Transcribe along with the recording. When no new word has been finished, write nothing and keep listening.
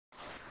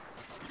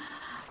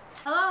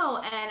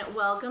Hello and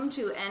welcome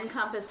to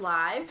NCompass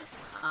Live.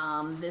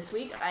 This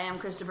week I am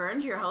Krista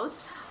Burns, your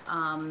host.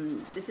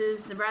 This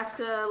is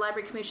Nebraska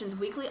Library Commission's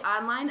weekly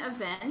online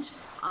event.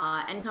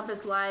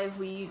 NCompass Live,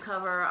 we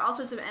cover all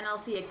sorts of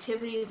NLC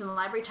activities and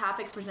library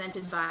topics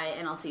presented by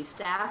NLC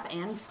staff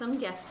and some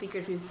guest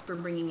speakers we've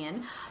been bringing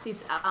in.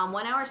 These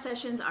 1 hour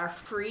sessions are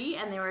free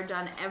and they are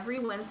done every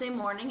Wednesday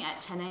morning at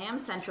 10 a.m.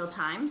 Central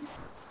Time.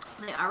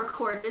 They are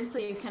recorded, so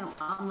you can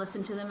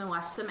listen to them and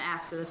watch them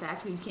after the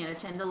fact. You can't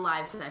attend a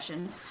live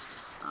session.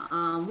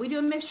 We do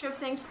a mixture of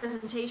things: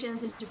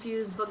 presentations,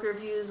 interviews, book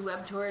reviews,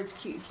 web tours,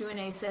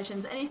 Q&A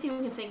sessions, anything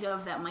we can think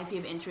of that might be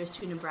of interest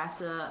to the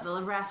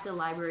Nebraska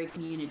library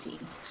community.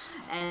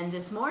 And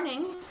this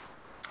morning,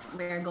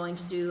 we're going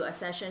to do a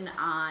session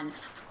on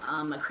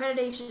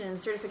accreditation and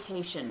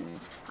certification.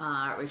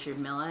 Richard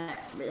Miller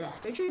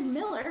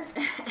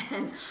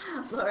and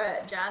Laura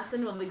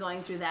Johnson will be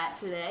going through that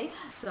today.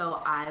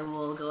 So I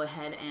will go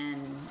ahead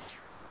and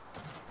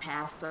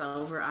pass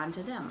over on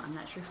to them. I'm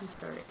not sure who's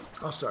starting.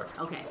 I'll start.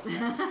 Okay.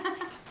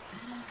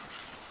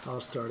 I'll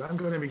start. I'm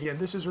going to begin.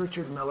 This is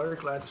Richard Miller.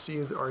 Glad to see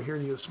you or hear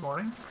you this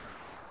morning.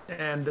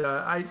 And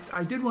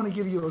I did want to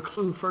give you a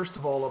clue, first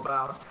of all,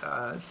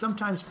 about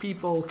sometimes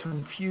people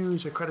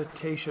confuse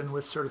accreditation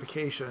with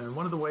certification. And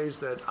one of the ways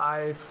that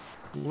I've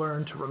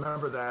learned to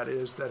remember that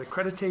is that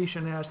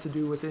accreditation has to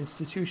do with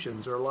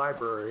institutions or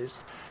libraries,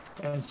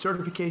 and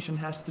certification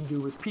has to do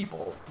with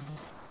people.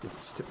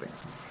 It's tipping.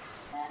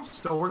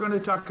 So we're going to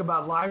talk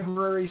about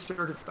library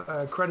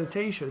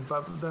accreditation,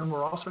 but then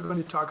we're also going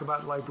to talk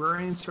about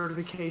librarian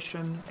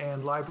certification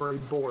and library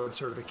board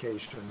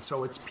certification.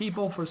 So it's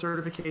people for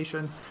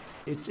certification,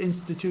 it's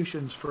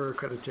institutions for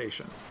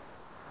accreditation.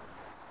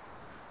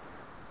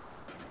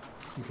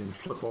 You can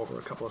flip over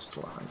a couple of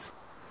slides.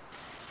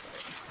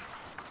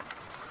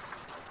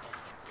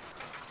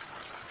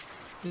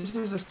 This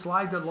is a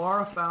slide that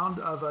Laura found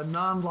of a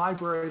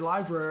non-library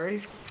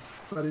library,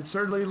 but it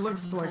certainly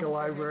looks like a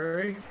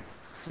library.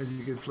 And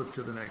you can flip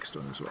to the next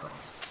one as well.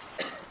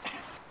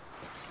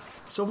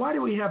 So why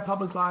do we have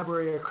public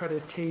library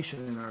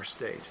accreditation in our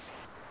state?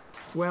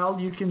 Well,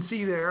 you can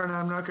see there, and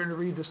I'm not going to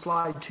read the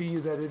slide to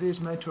you, that it is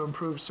meant to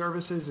improve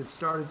services. It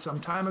started some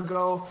time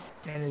ago,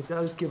 and it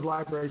does give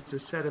libraries a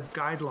set of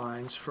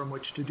guidelines from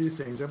which to do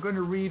things. I'm going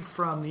to read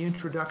from the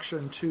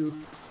introduction to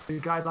the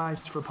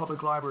guidelines for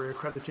public library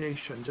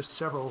accreditation, just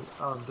several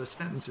of the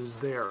sentences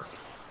there.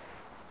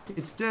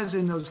 It says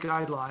in those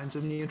guidelines,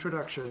 in the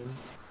introduction,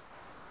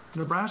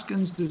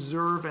 Nebraskans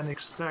deserve and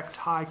expect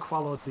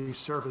high-quality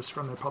service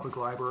from their public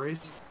libraries.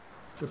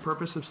 The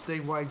purpose of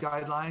statewide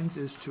guidelines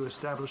is to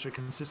establish a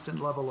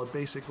consistent level of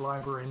basic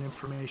library and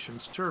information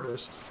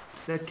service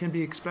that can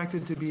be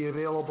expected to be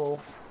available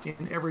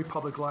in every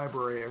public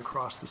library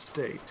across the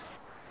state.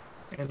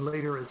 And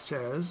later it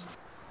says,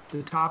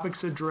 the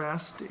topics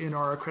addressed in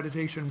our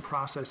accreditation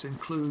process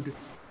include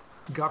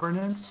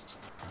governance,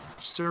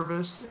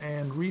 service,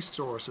 and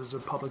resources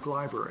of public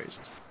libraries.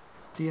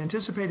 The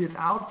anticipated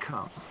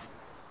outcome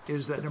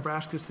is that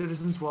Nebraska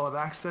citizens will have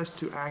access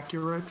to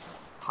accurate,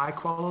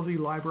 high-quality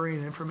library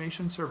and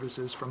information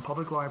services from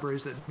public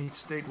libraries that meet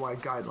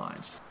statewide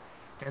guidelines.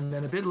 And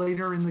then a bit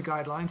later in the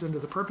guidelines, under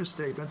the purpose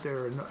statement, there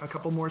are a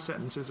couple more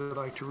sentences I'd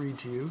like to read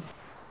to you.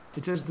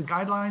 It says the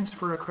guidelines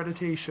for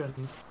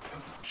accreditation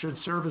should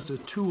serve as a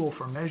tool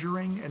for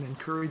measuring and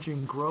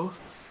encouraging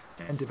growth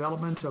and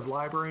development of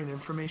library and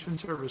information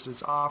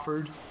services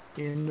offered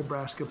in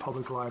Nebraska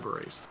public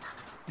libraries.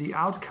 The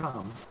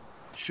outcome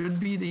should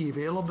be the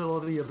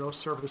availability of those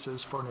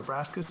services for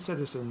Nebraska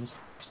citizens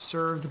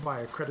served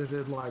by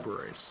accredited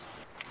libraries.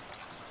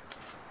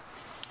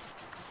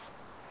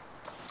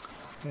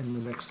 And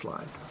the next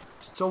slide.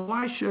 So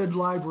why should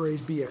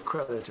libraries be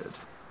accredited?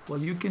 Well,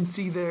 you can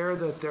see there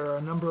that there are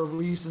a number of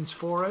reasons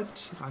for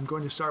it. I'm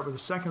going to start with the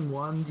second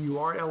one. You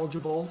are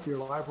eligible, your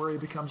library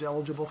becomes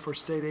eligible for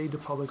state aid to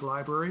public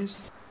libraries.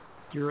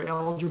 You're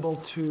eligible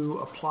to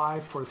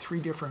apply for 3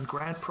 different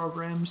grant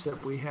programs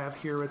that we have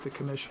here at the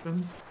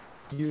Commission: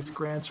 Youth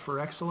Grants for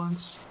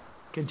Excellence,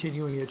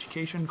 Continuing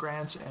Education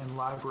Grants, and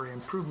Library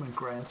Improvement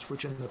Grants,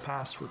 which in the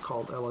past were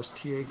called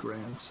LSTA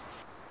grants.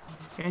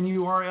 And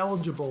you are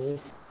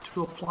eligible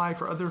to apply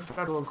for other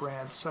federal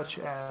grants, such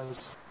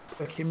as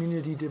the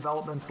Community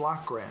Development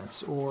Block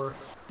Grants or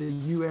the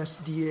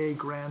USDA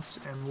grants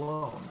and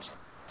loans.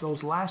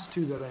 Those last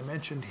 2 that I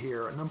mentioned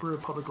here, a number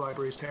of public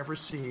libraries have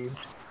received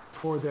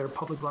for their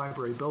public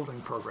library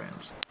building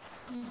programs.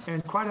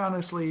 And quite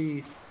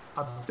honestly,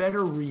 a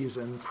better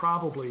reason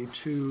probably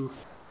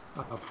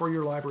for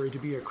your library to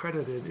be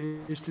accredited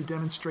is to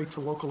demonstrate to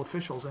local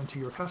officials and to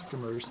your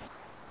customers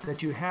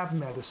that you have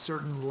met a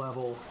certain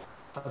level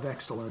of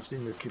excellence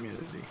in your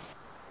community.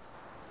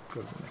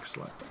 Go to the next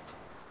slide.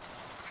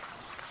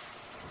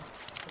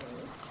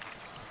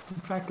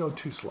 In fact, go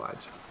 2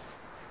 slides.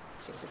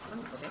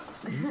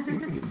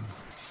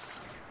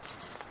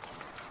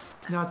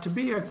 Now, to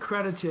be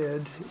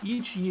accredited,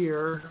 each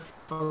year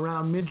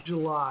around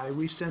mid-July,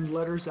 we send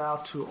letters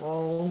out to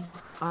all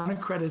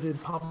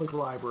unaccredited public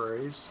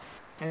libraries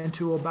and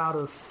to about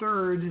a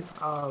third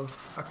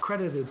of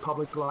accredited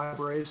public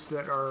libraries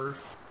that are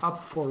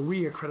up for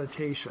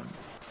reaccreditation.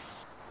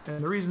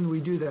 And the reason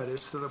we do that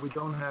is so that we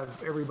don't have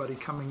everybody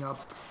coming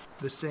up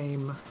the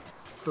same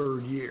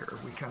third year.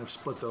 We kind of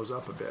split those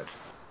up a bit.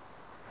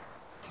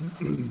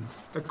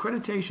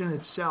 Accreditation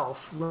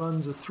itself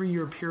runs a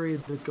 3-year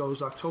period that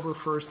goes October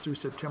 1st through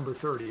September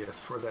 30th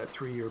for that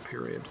 3-year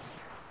period.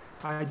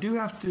 I do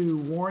have to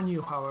warn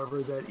you,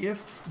 however, that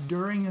if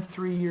during a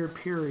 3-year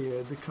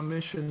period the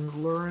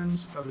Commission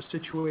learns of a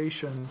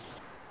situation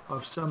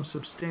of some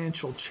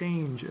substantial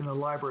change in a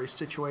library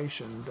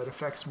situation that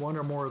affects one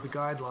or more of the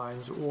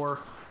guidelines or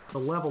the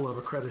level of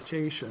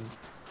accreditation,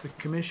 the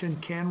Commission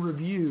can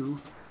review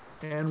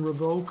and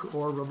revoke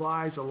or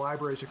revise a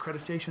library's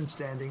accreditation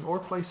standing or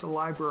place a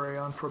library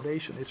on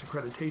probation, its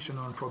accreditation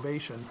on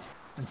probation,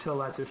 until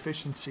that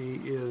deficiency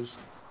is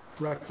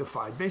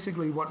rectified.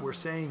 Basically, what we're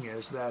saying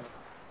is that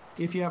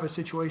if you have a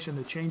situation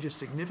that changes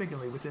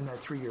significantly within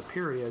that 3-year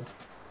period,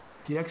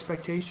 the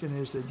expectation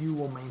is that you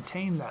will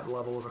maintain that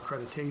level of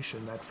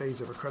accreditation, that phase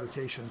of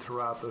accreditation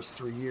throughout those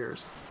 3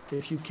 years.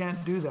 If you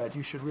can't do that,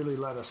 you should really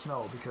let us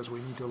know because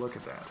we need to look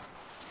at that.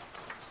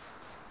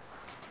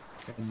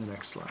 And the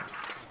next slide.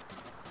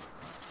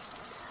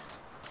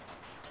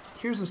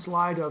 Here's a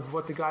slide of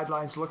what the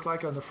guidelines look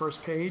like on the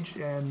first page,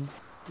 and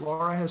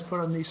Laura has put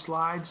on these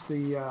slides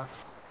the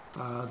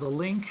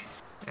link,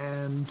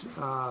 and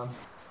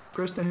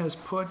Krista has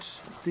put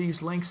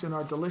these links in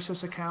our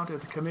Delicious account at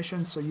the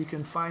Commission, so you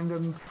can find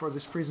them for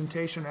this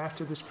presentation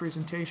after this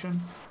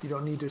presentation. You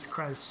don't need to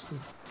try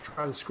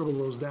to scribble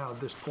those down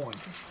at this point.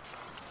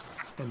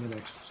 And the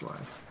next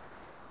slide.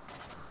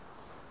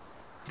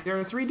 There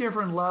are 3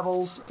 different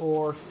levels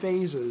or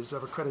phases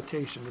of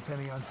accreditation,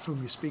 depending on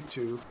whom you speak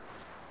to.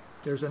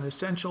 There's an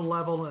essential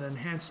level, an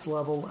enhanced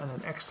level, and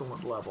an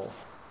excellent level.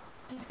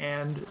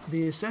 And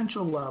the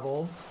essential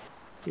level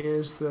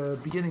is the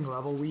beginning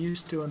level. We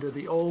used to, under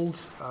the old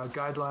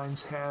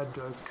guidelines, had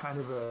kind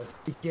of a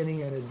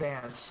beginning and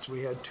advanced.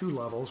 We had 2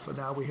 levels, but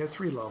now we have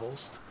 3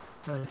 levels.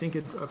 And I think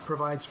it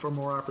provides for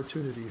more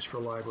opportunities for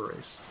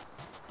libraries.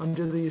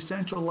 Under the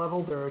essential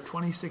level, there are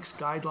 26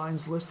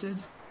 guidelines listed.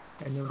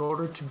 And in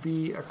order to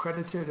be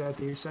accredited at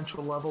the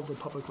essential level, the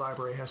public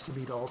library has to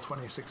meet all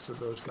 26 of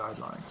those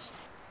guidelines.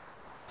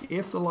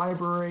 If the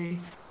library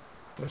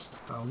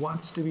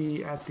wants to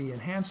be at the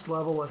enhanced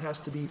level, it has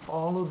to meet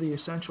all of the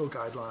essential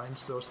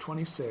guidelines, those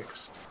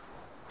 26,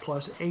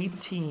 plus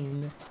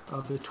 18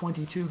 of the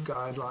 22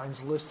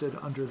 guidelines listed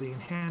under the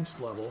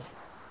enhanced level.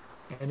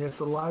 And if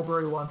the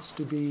library wants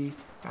to be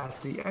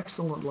at the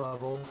excellent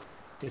level,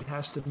 it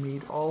has to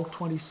meet all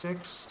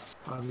 26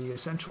 on the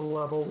essential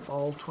level,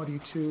 all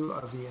 22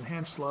 of the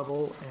enhanced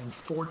level, and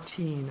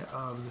 14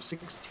 of the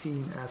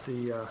 16 at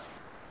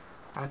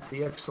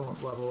the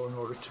excellent level in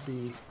order to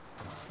be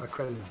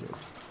accredited.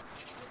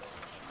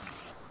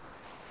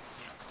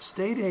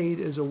 State aid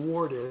is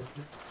awarded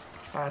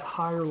at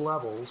higher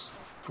levels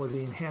for the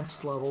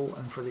enhanced level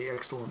and for the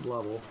excellent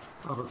level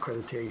of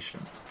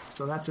accreditation.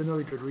 So that's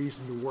another good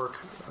reason to work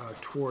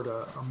toward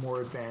a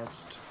more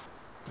advanced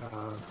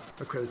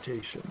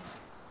accreditation.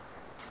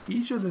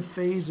 Each of the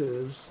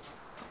phases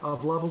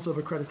of levels of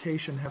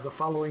accreditation have the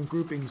following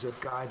groupings of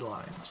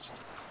guidelines.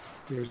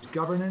 There's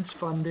governance,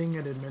 funding,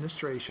 and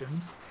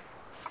administration,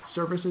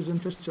 services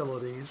and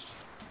facilities,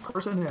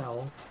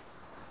 personnel,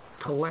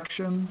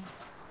 collection,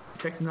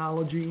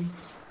 technology,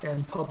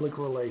 and public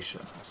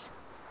relations.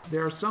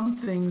 There are some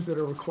things that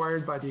are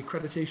required by the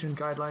accreditation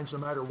guidelines no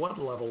matter what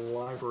level the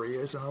library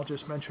is, and I'll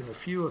just mention a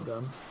few of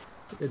them.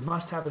 It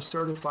must have a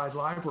certified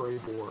library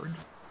board,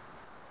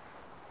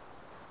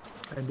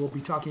 and we'll be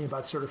talking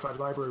about certified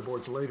library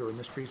boards later in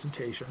this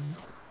presentation.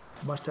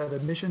 It must have a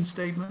mission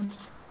statement.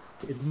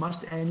 It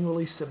must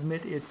annually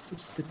submit its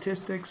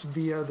statistics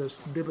via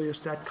this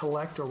Bibliostat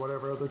Collect or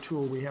whatever other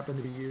tool we happen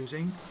to be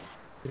using.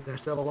 It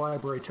has to have a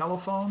library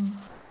telephone.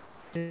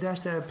 It has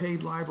to have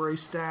paid library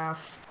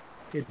staff.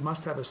 It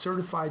must have a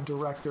certified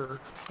director,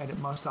 and it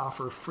must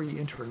offer free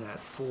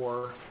internet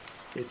for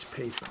its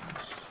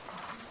patrons.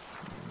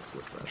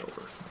 Flip that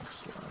over. Next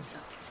slide.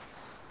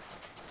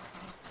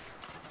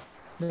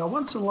 Now,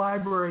 once a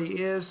library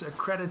is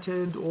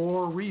accredited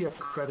or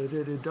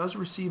reaccredited, it does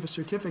receive a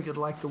certificate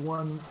like the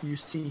one you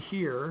see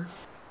here,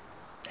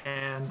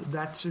 and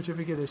that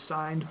certificate is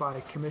signed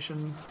by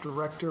Commission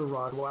Director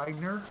Rod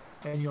Wagner,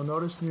 and you'll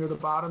notice near the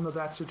bottom of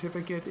that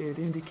certificate, it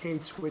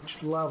indicates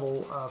which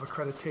level of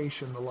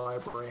accreditation the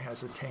library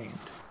has attained.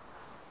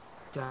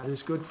 That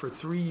is good for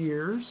 3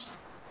 years,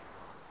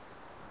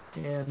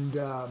 and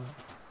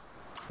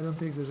I don't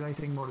think there's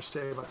anything more to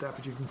say about that,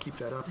 but you can keep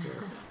that up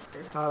there.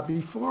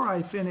 Before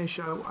I finish,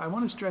 I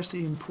want to stress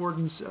the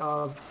importance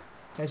of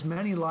as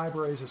many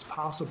libraries as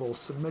possible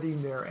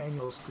submitting their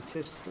annual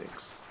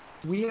statistics.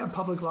 We have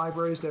public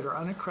libraries that are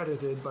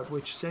unaccredited, but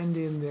which send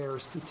in their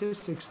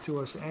statistics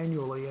to us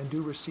annually and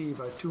do receive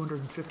a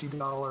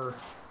 $250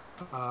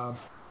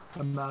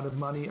 amount of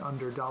money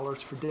under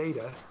Dollars for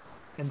Data.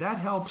 And that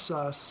helps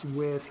us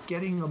with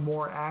getting a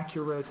more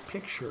accurate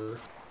picture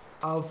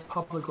of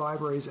public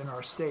libraries in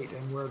our state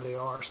and where they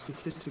are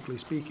statistically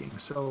speaking.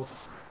 So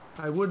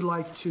I would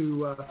like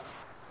to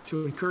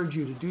encourage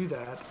you to do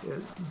that,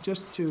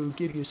 just to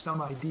give you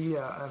some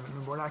idea. I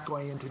mean, we're not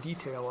going into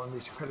detail on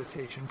these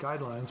accreditation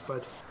guidelines,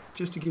 but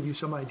just to give you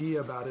some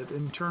idea about it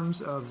in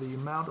terms of the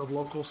amount of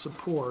local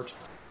support,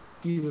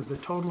 either the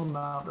total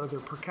amount or the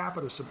per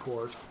capita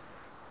support.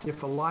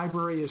 If a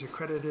library is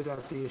accredited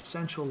at the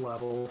essential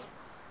level,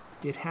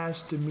 it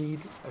has to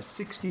meet a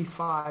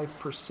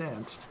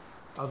 65%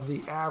 of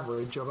the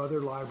average of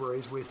other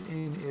libraries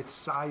within its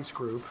size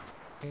group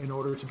in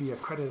order to be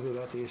accredited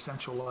at the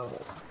essential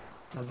level.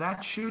 Now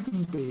that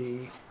shouldn't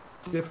be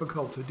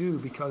difficult to do,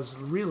 because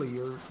really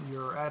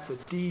you're at the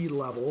D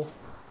level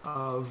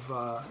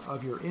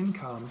of your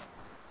income.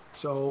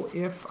 So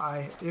if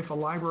a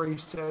library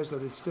says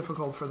that it's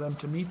difficult for them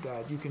to meet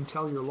that, you can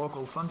tell your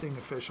local funding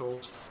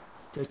officials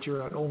that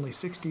you're at only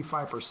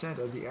 65%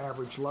 of the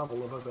average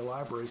level of other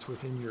libraries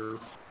within your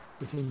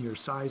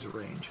size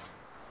range.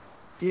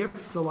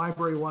 If the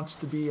library wants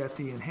to be at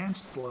the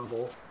enhanced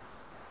level,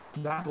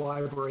 that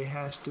library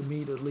has to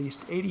meet at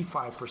least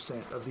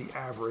 85% of the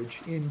average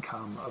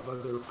income of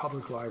other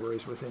public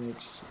libraries within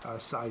its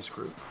size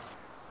group.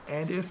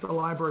 And if the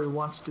library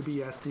wants to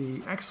be at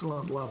the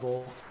excellent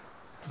level,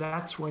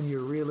 that's when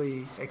you're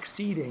really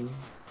exceeding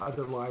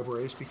other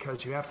libraries,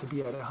 because you have to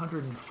be at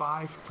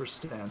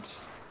 105%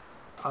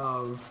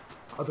 of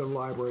other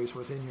libraries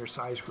within your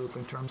size group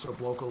in terms of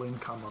local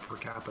income or per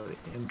capita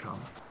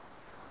income.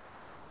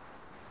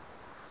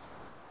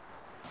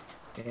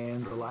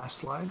 And the last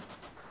slide.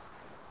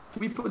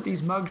 We put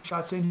these mug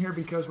shots in here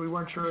because we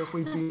weren't sure if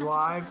we'd be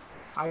live.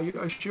 I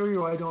assure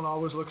you I don't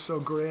always look so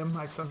grim.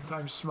 I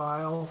sometimes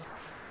smile.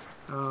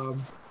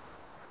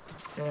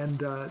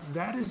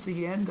 That is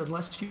the end,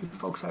 unless you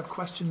folks have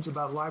questions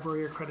about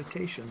library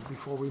accreditation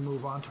before we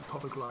move on to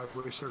public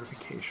library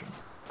certification.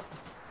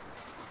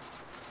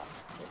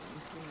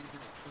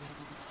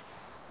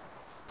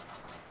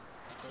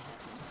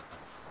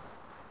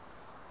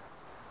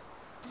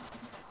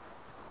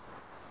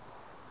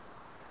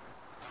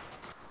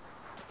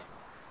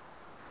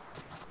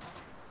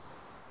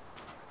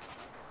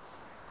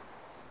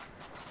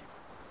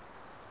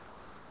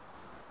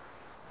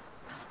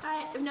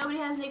 If nobody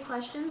has any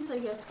questions, I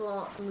guess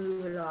we'll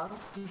move it off.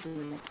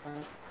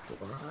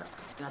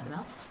 Nothing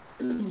else?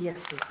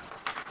 Yes, please.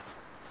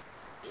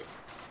 Yes.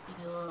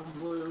 The little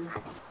blue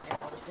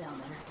arrows down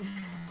there.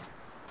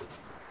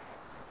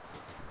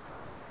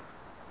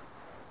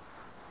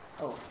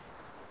 Oh,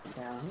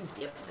 down here.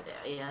 Yep,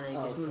 yeah, they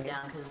just moved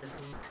down because of the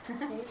feet.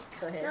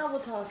 Go ahead. Now we'll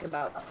talk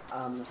about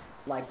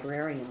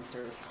librarian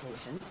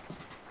certification.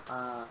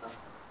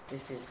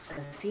 This is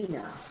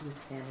Athena, who's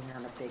standing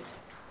on a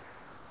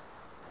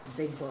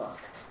big book.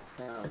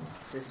 So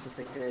this was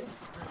a good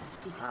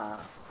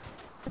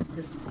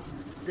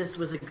this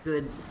was a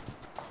good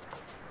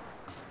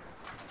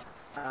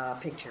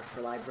picture for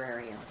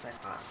librarians, I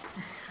thought.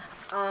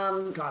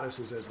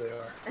 Goddesses as they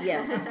are.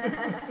 Yes,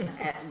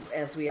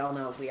 as we all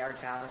know, we are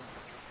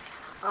goddesses.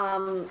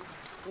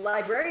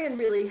 Librarian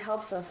really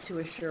helps us to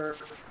assure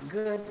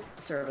good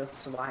service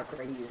to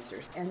library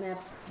users, and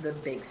that's the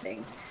big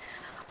thing.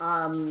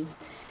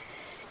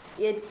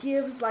 It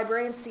gives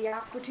librarians the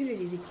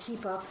opportunity to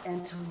keep up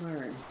and to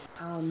learn.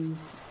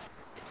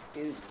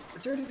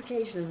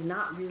 Certification is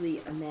not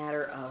really a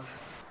matter of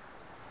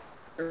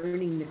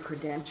earning the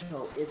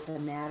credential, it's a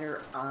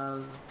matter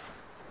of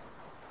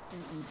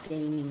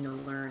gaining the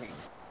learning.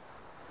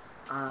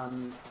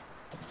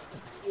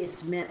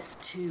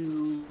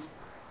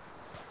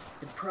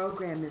 The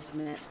program is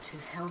meant to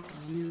help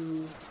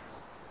you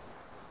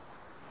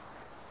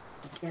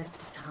get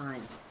the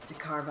time, to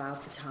carve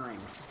out the time,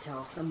 to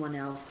tell someone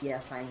else,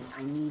 yes, I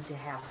need to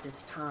have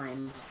this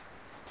time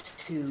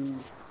to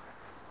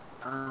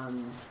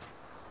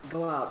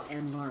go out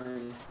and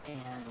learn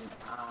and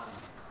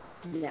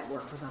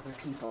network with other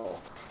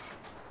people.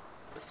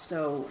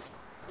 So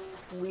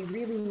we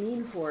really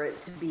mean for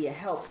it to be a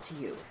help to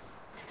you.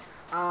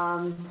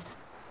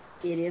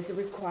 It is a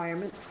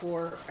requirement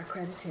for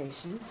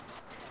accreditation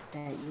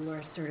that you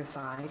are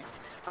certified.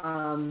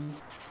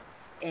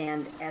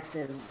 And at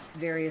the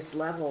various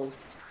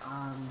levels,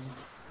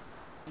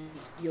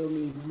 you'll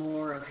need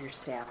more of your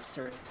staff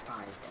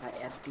certified.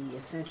 At the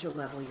essential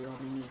level, you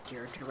only need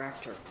your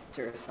director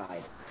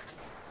certified.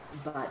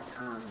 But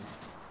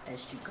as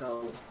you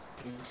go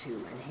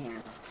into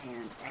enhanced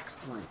and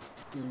excellent,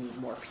 you'll need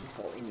more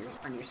people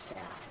on your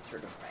staff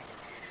certified.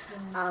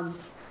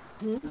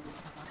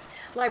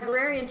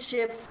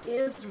 Librarianship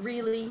is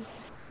really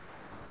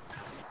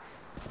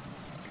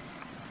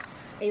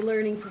a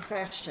learning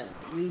profession.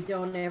 We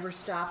don't ever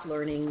stop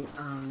learning.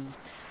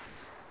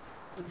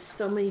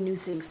 So many new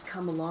things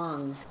come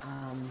along.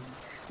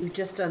 We've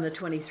just done the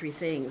 23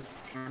 things,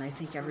 and I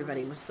think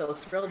everybody was so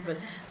thrilled, but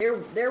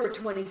there were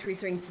 23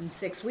 things in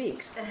 6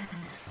 weeks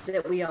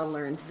that we all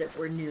learned that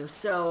were new.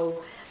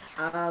 So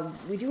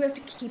we do have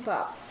to keep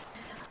up.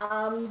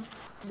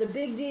 The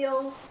big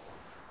deal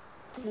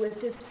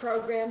with this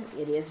program,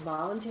 it is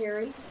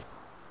voluntary.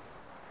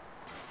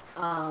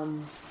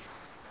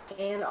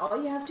 And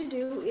all you have to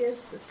do is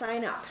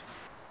sign up.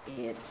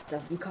 It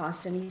doesn't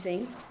cost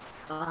anything.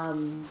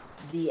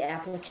 The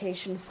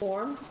application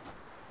form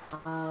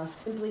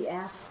simply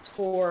asks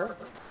for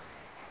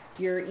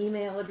your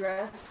email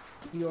address,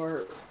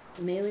 your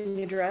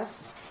mailing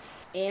address,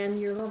 and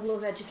your level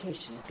of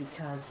education,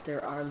 because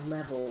there are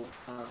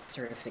levels of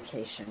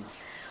certification.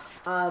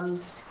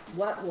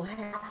 What will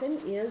happen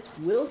is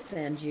we'll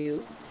send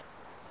you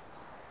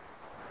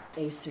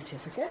a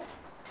certificate.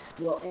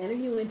 We'll enter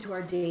you into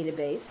our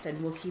database,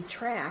 and we'll keep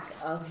track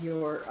of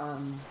your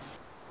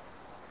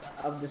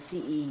of the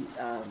CE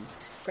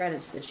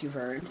credits that you've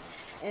earned,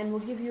 and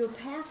we'll give you a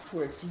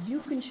password so you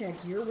can check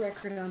your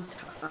record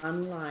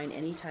online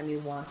anytime you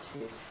want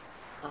to.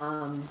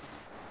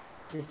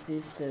 This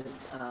is the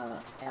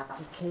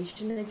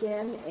application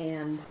again,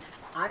 and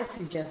I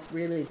suggest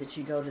really that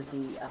you go to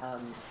the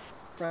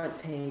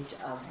front page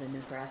of the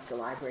Nebraska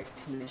Library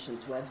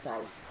Commission's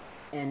website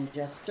and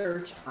just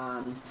search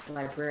on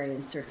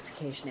Librarian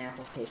Certification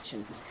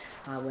Application.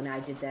 When I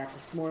did that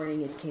this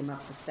morning, it came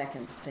up the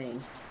second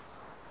thing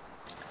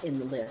in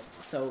the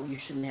list, so you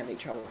shouldn't have any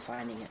trouble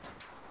finding it.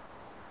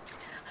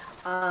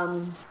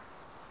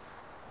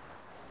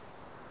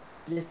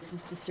 This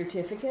is the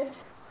certificate,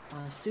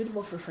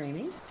 suitable for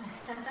framing.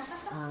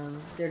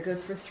 They're good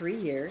for 3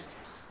 years,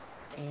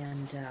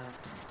 and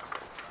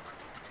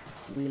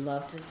we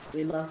love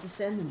to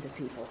send them to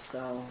people.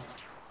 So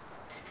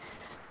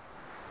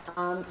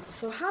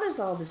how does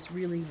all this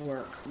really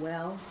work?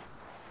 Well,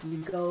 you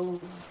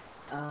go,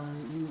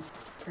 you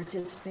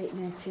participate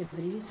in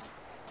activities,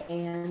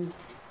 and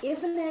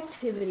if an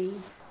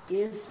activity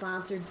is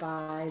sponsored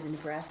by the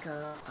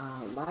Nebraska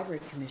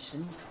Library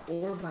Commission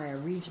or by a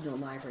regional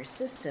library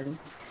system,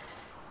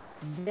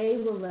 they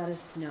will let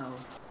us know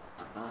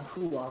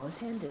who all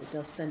attended.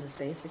 They'll send us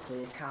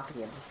basically a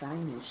copy of the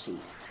sign-in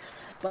sheet.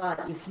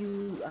 But if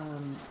you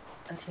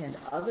attend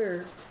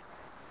other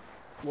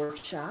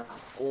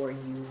workshops, or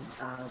you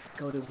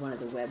go to one of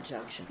the Web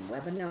Junction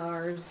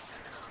webinars,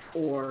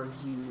 or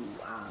you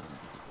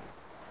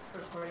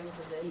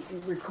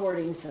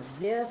recordings of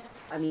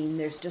this. I mean,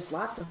 there's just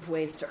lots of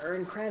ways to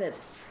earn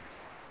credits.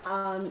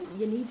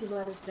 You need to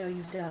let us know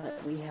you've done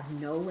it. We have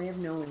no way of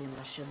knowing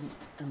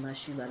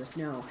unless you let us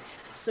know.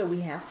 So we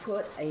have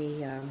put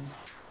a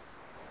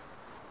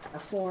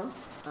form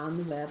on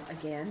the web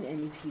again,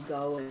 and if you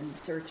go and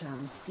search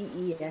on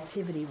CE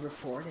Activity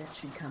Report, it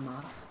should come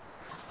up.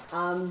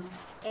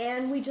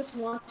 And we just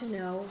want to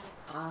know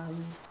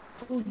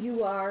who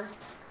you are,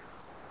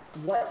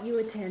 what you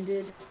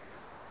attended,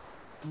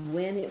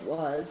 when it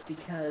was,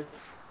 because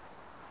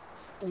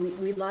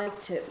we like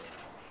to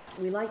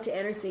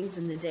enter things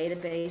in the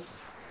database.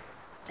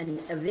 An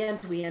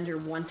event we enter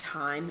one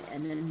time,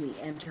 and then we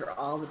enter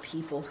all the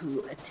people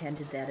who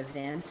attended that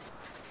event.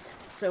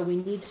 So we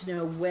need to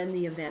know when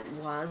the event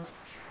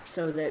was,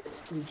 so that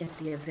we get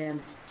the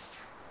events.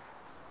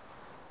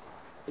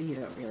 You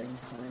don't really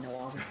want to know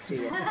all this, do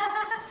you?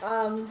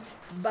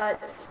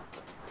 But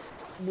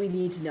we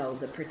need to know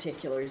the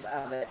particulars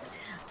of it.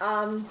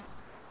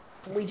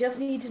 We just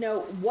need to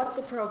know what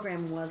the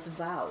program was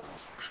about.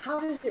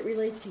 How did it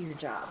relate to your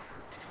job?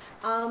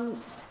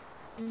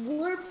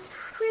 We're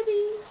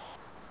pretty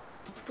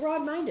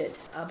broad-minded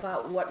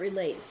about what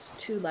relates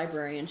to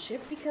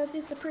librarianship, because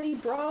it's a pretty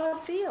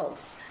broad field.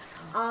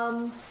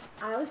 I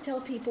always tell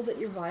people that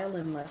your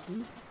violin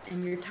lessons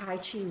and your Tai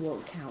Chi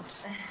won't count.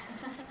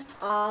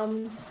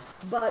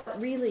 But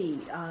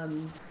really,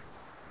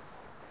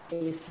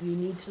 if you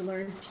need to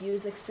learn to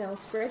use Excel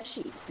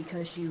spreadsheets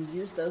because you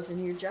use those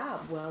in your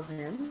job, well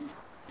then,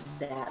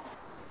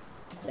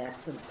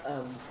 that's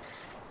a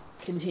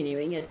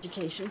continuing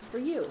education for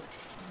you.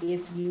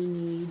 If you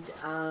need,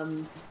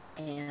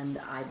 and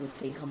I would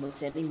think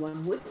almost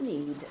anyone would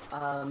need,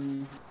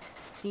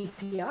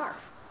 CPR,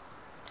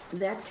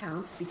 that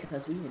counts,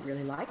 because we would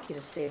really like you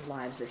to save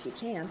lives if you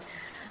can.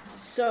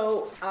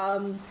 So,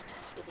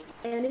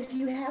 and if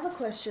you have a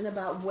question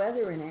about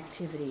whether an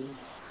activity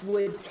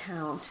would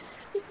count,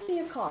 give me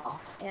a call,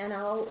 and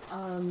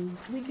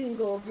we can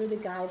go over the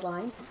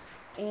guidelines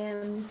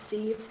and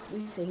see if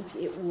we think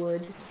it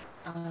would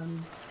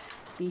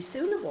be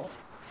suitable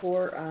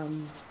for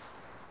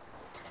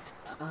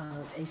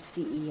a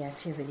CE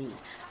activity.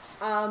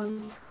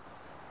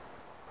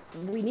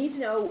 We need to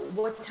know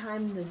what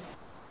time the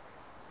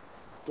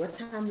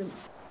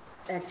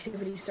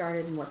activity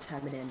started and what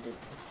time it ended,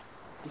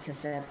 because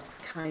that's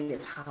kind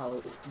of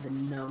how the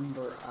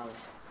number of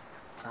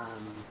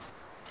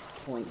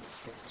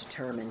points is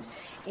determined.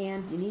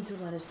 And you need to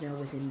let us know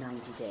within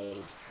 90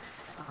 days.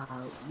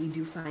 We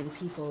do find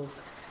people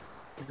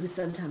who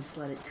sometimes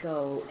let it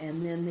go,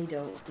 and then they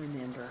don't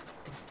remember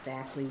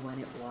exactly when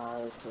it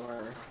was,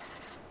 or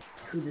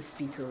who the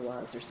speaker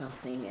was, or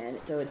something.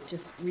 And so it's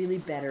just really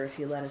better if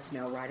you let us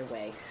know right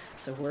away.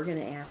 So we're going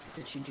to ask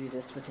that you do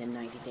this within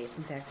 90 days.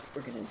 In fact,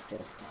 we're going to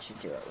insist that you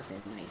do it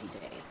within 90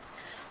 days.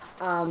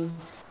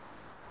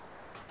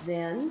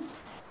 Then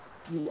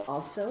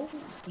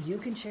you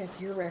can check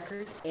your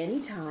record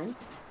anytime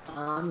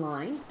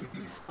online.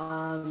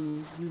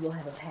 You will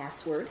have a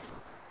password,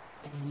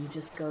 and you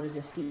just go to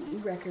the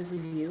CE record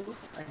review.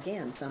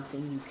 Again,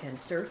 something you can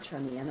search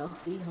on the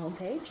NLC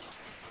homepage,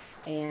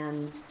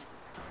 and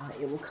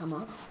it will come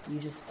up. You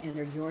just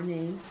enter your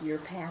name, your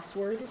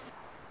password,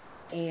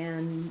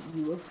 and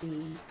you will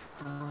see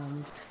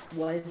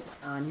what is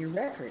on your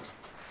record.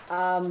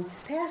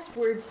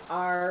 Passwords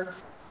are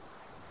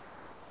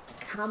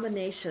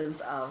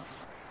combinations of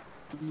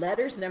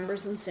letters,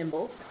 numbers, and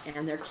symbols,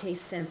 and they're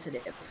case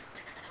sensitive.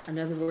 In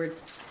other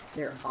words,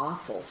 they're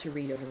awful to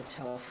read over the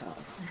telephone.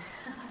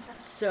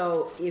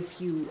 So if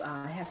you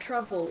have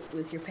trouble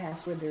with your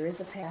password, there is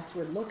a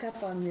password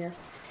lookup on this.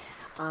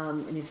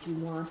 And if you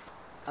want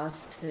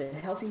us to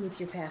help you with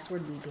your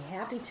password, we'd be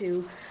happy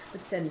to,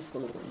 but send us a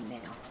little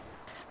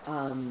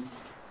email.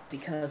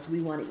 Because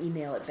we want to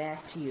email it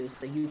back to you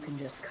so you can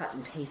just cut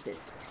and paste it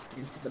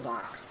into the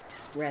box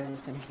rather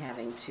than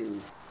having to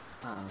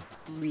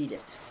read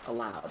it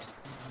aloud.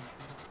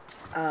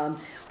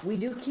 We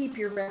do keep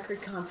your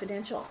record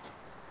confidential.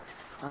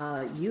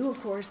 You,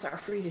 of course, are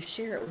free to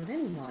share it with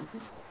anyone.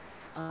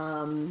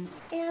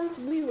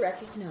 And we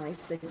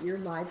recognize that your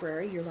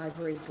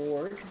library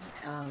board,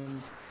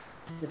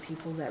 the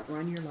people that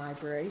run your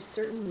library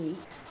certainly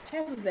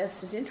have a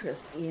vested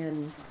interest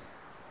in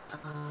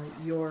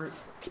your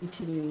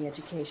continuing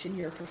education,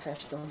 your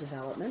professional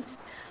development.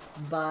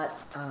 But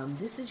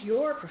this is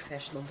your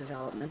professional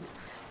development,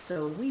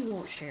 so we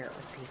won't share it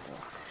with people.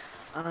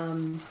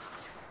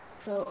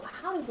 So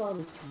how does all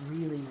this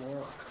really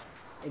work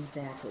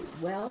exactly?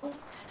 Well,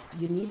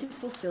 you need to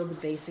fulfill the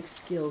basic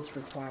skills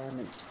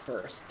requirements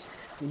first.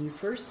 When you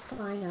first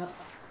sign up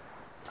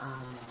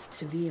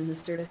to be in the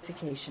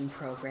certification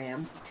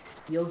program,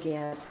 you'll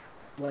get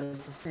what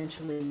is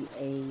essentially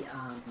a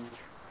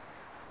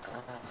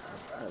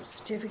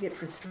certificate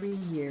for 3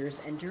 years,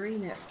 and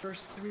during that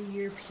first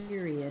 3-year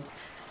period,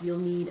 you'll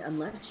need,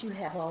 unless you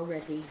have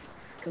already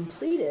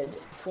completed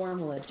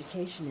formal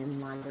education in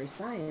library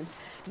science,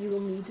 you will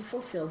need to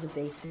fulfill the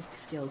basic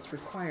skills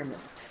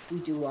requirements. We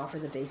do offer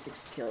the basic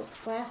skills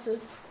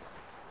classes,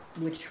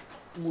 which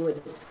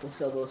would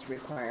fulfill those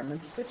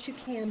requirements, but you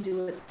can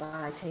do it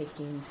by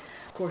taking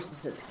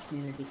courses at the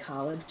community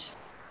college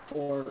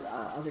or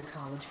other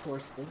college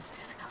courses.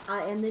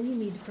 And then you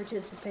need to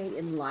participate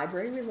in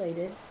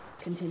library-related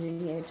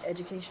continuing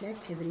education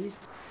activities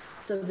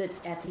so that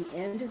at the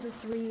end of the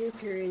 3-year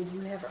period, you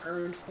have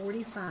earned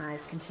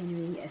 45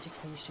 continuing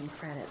education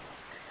credits.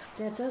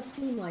 That does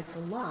seem like a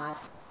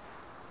lot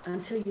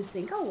until you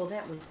think, oh, well,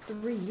 that was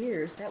 3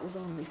 years. That was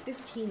only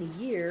 15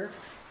 a year.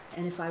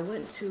 And if I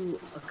went to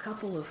a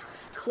couple of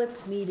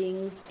CLIP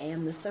meetings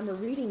and the summer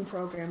reading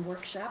program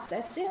workshop,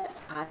 that's it.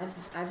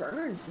 I've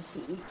earned the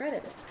CE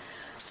credits.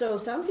 So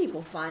some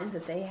people find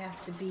that they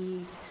have to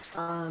be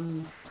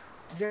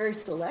very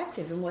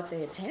selective in what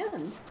they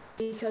attend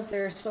because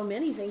there are so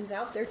many things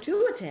out there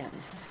to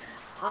attend.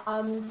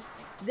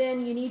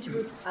 Then you need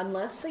to,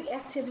 unless the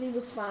activity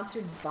was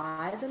sponsored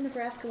by the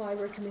Nebraska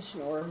Library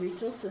Commission or a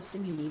regional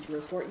system, you need to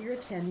report your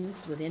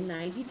attendance within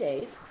 90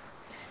 days.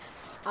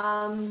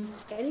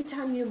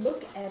 Anytime you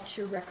look at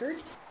your record,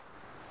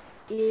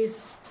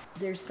 if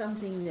there's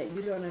something that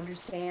you don't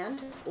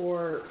understand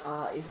or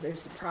if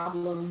there's a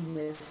problem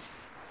with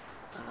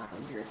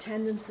your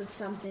attendance of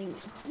something,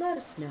 let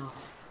us know.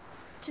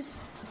 Just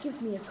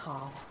give me a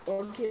call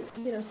or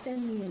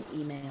send me an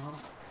email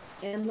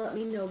and let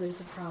me know there's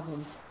a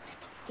problem.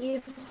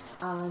 If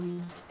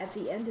at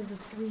the end of the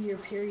 3-year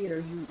period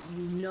or you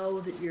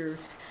know that your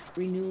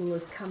renewal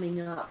is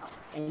coming up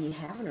and you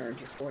haven't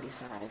earned your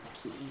 45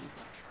 CE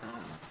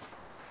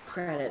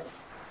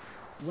credits,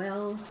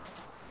 well,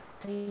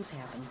 things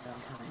happen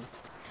sometimes.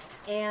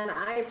 And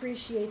I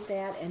appreciate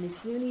that. And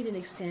if you need an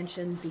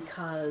extension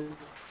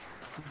because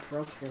you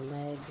broke your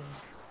leg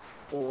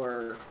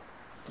or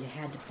you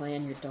had to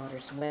plan your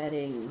daughter's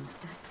wedding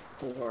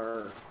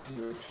or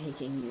you were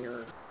taking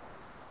your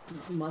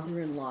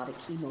mother-in-law to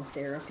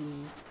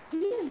chemotherapy,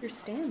 we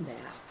understand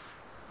that.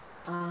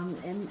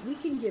 And we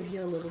can give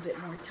you a little bit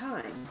more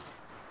time.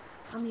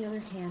 On the other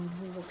hand,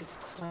 we will be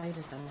quite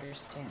as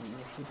understanding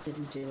if you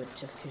didn't do it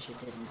just because you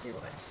didn't do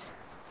it.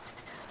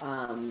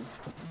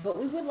 But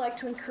we would like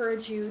to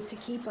encourage you to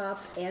keep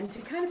up and to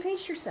kind of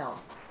pace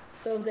yourself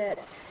so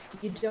that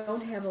you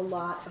don't have a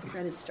lot of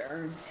credits to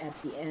earn at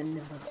the end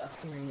of a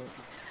period.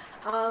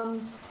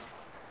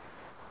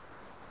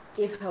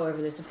 If,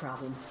 however, there's a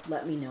problem,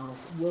 let me know.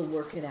 We'll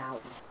work it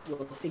out.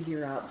 We'll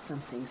figure out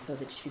something so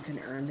that you can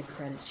earn the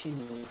credits you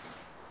need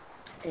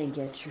and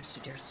get your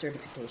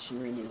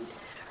certification renewed.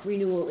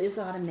 Renewal is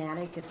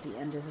automatic at the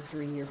end of the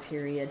 3-year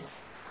period.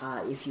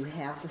 If you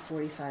have the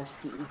 45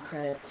 CE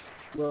credits,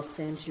 we'll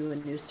send you a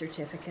new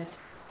certificate,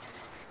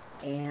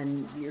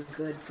 and you're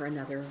good for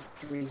another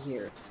 3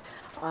 years.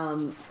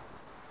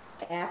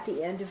 At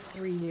the end of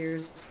 3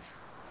 years,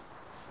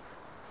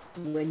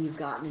 when you've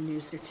gotten a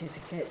new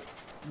certificate,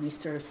 we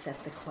sort of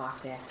set the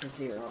clock back to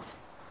 0,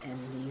 and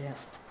you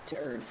have to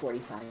earn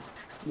 45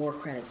 more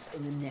credits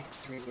in the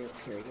next 3-year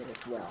period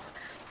as well.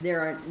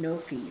 There are no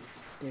fees.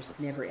 There's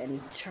never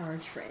any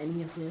charge for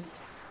any of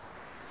this.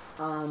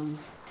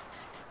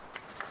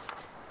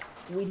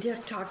 We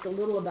just talked a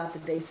little about the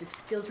basic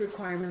skills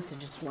requirements. I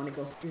just want to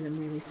go through them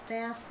really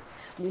fast.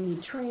 We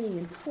need training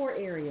in 4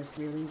 areas,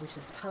 really, which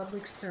is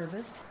public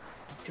service,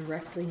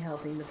 directly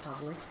helping the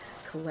public,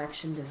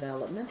 collection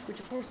development, which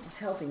of course is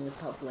helping the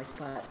public,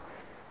 but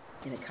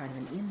in a kind of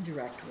an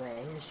indirect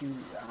way as you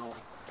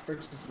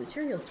purchase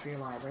materials for your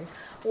library,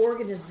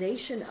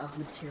 organization of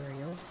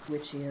materials,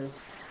 which is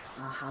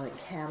how to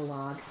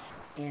catalog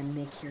and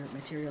make your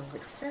materials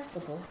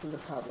accessible to the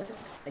public.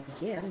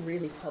 Again,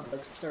 really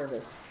public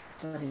service,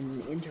 but in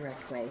an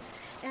indirect way.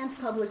 And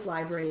public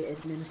library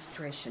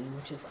administration,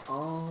 which is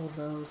all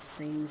those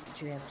things that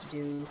you have to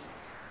do,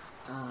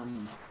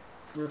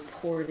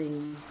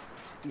 reporting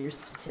your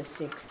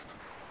statistics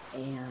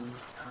and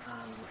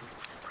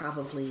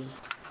probably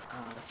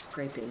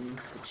scraping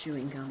the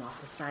chewing gum off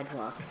the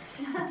sidewalk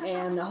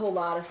and a whole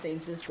lot of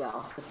things as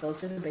well. But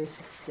those are the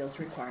basic skills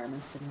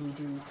requirements, and we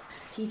do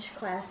teach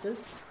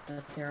classes,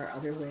 but there are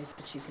other ways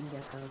that you can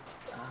get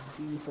those,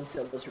 you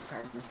fulfill those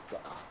requirements as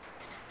well.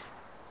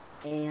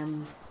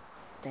 And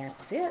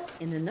that's it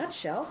in a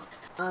nutshell.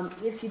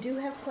 If you do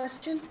have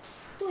questions,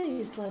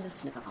 please let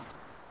us know.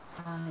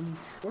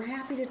 We're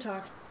happy to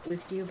talk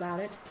with you about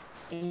it,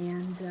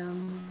 and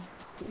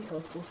we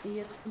hope we'll see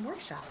you at some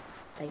workshops.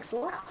 Thanks a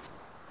lot.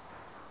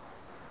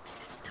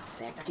 Now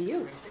back to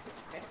you.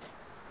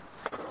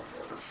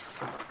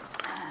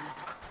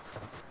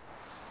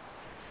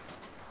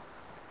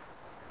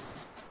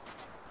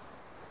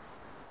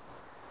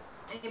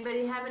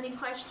 Anybody have any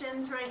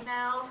questions right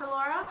now for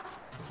Laura?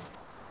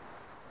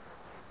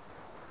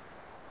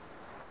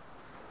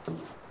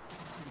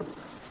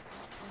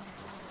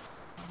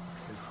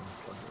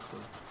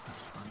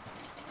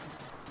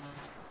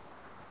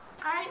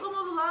 All right, we'll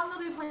move along.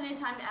 There'll be plenty of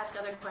time to ask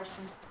other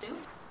questions too.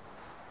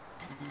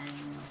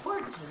 And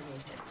board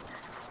certification.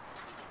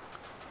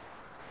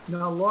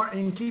 Now, Laura,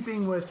 in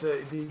keeping with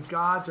the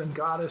gods and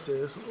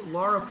goddesses,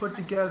 Laura put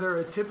together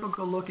a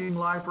typical looking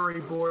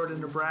library board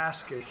in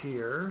Nebraska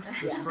here,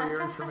 just for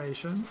your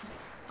information.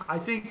 I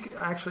think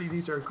actually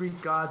these are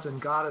Greek gods and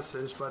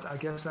goddesses, but I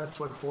guess that's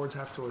what boards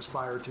have to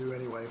aspire to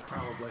anyway,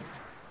 probably.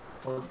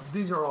 Well,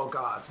 these are all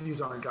gods.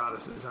 These aren't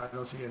goddesses. I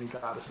don't see any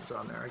goddesses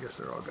on there. I guess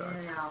they're all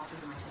gods.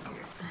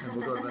 And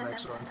we'll go to the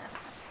next one.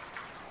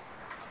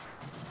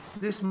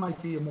 This might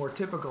be a more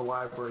typical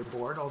library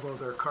board, although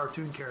they're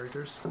cartoon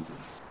characters.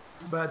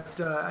 But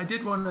I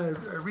did want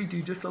to read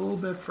you just a little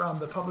bit from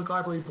the Public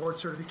Library Board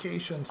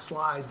Certification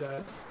slide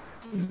that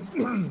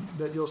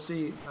that you'll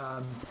see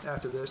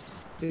after this.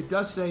 It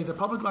does say the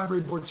Public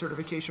Library Board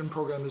Certification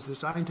Program is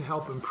designed to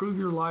help improve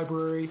your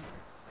library,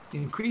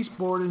 increase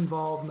board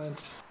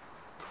involvement,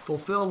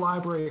 fulfill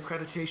library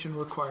accreditation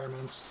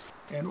requirements,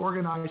 and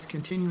organize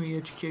continuing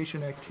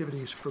education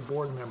activities for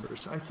board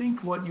members. I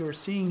think what you're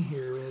seeing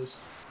here is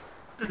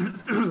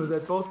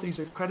that both these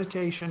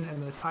accreditation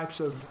and the types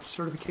of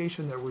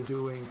certification that we're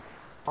doing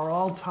are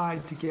all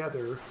tied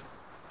together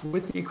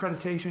with the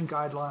accreditation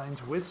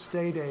guidelines, with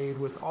state aid,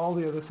 with all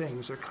the other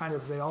things.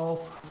 They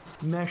all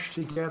mesh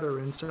together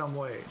in some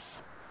ways.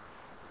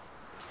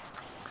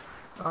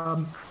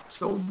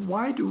 So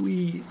why do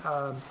we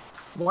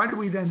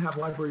then have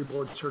library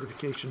board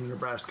certification in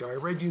Nebraska? I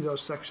read you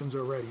those sections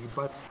already,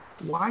 but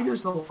why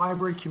does the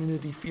library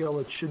community feel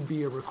it should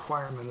be a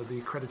requirement of the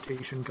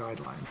accreditation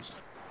guidelines?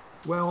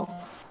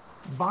 Well,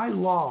 by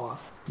law,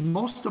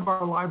 most of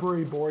our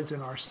library boards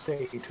in our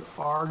state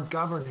are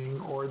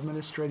governing or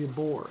administrative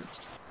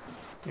boards.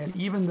 And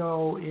even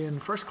though in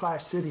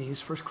first-class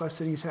cities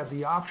have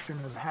the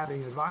option of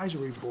having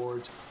advisory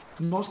boards,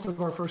 most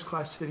of our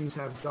first-class cities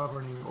have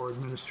governing or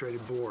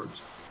administrative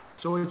boards.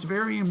 So it's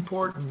very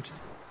important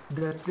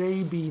that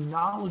they be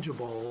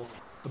knowledgeable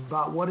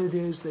about what it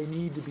is they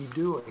need to be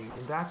doing,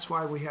 and that's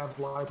why we have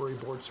library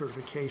board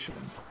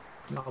certification.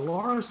 Now,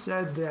 Laura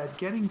said that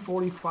getting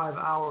 45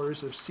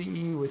 hours of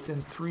CE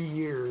within 3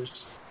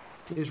 years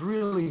is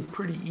really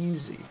pretty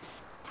easy.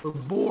 For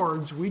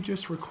boards, we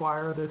just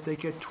require that they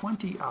get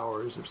 20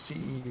 hours of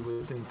CE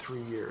within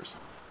 3 years.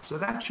 So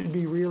that should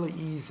be really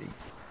easy.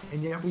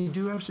 And yet we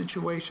do have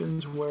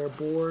situations where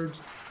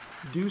boards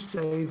do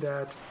say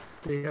that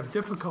they have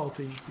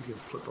difficulty, you can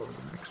flip over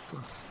the next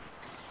one,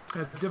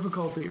 have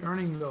difficulty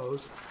earning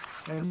those.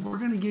 And we're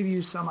going to give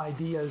you some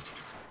ideas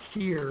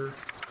here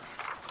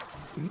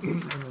in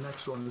the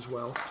next one as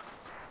well.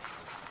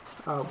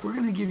 We're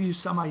going to give you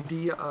some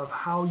idea of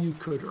how you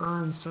could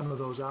earn some of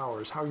those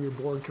hours, how your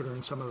board could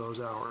earn some of those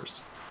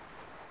hours.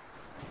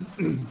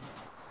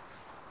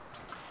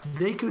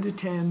 They could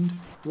attend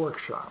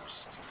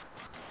workshops.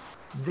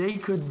 They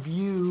could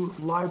view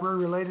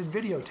library-related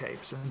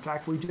videotapes. In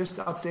fact, we just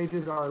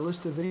updated our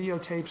list of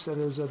videotapes that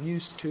is of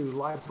use to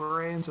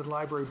librarians and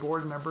library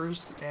board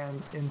members.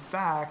 And in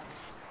fact,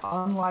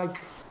 unlike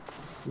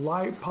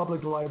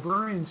public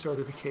librarian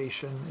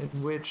certification,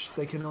 in which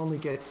they can only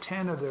get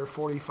 10 of their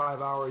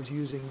 45 hours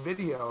using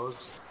videos,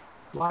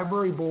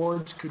 library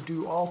boards could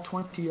do all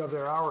 20 of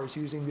their hours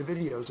using the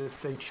videos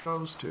if they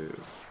chose to.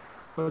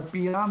 But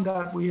beyond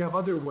that, we have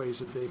other ways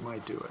that they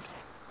might do it.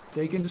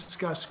 They can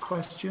discuss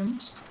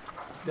questions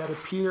that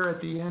appear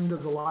at the end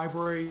of the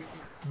library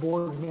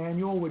board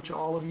manual, which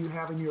all of you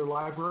have in your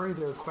library.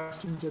 There are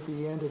questions at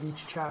the end of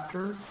each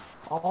chapter.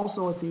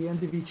 Also, at the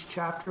end of each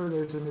chapter,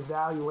 there's an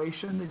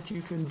evaluation that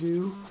you can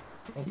do.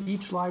 And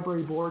each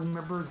library board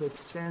member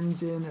that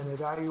sends in an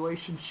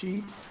evaluation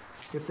sheet,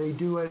 if they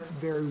do it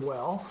very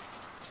well,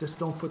 just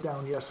don't put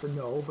down yes or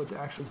no, but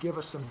actually give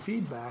us some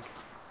feedback,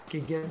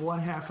 can get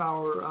 1/2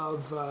 hour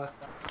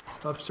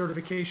of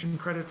certification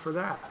credit for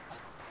that.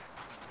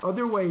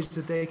 Other ways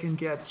that they can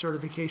get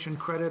certification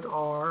credit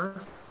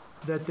are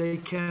that they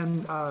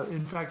can,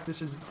 in fact,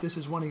 this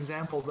is one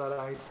example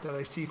that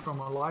I see from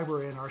a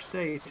library in our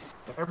state.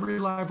 Every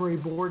library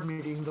board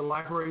meeting, the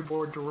library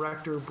board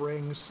director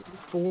brings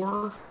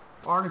 4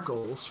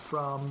 articles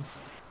from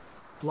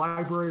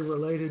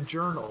library-related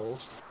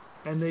journals,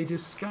 and they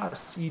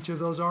discuss each of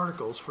those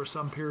articles for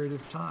some period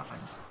of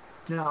time.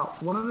 Now,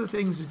 one of the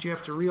things that you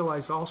have to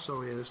realize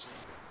also is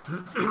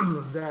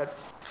that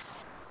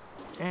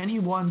any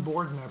one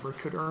board member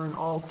could earn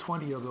all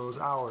 20 of those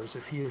hours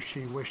if he or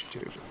she wished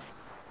to.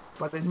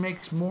 But it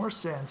makes more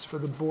sense for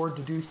the board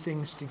to do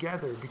things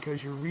together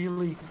because you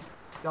really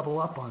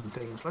double up on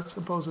things. Let's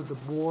suppose that the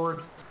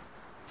board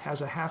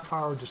has a 1/2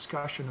 hour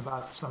discussion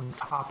about some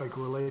topic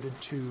related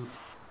to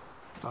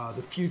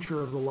the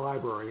future of the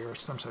library or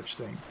some such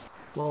thing.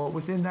 Well,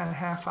 within that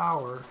 1/2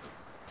 hour,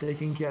 they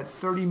can get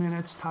 30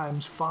 minutes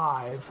times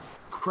 5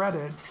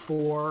 credit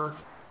for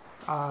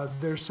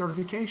their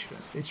certification.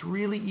 It's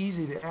really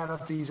easy to add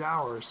up these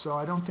hours, so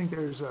I don't think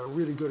there's a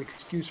really good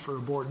excuse for a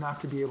board not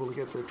to be able to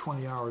get their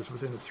 20 hours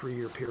within a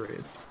 3-year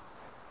period.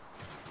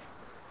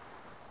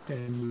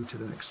 And move to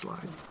the next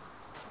slide.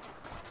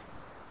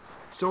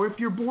 So if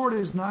your board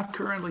is not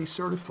currently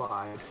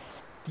certified,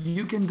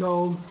 you can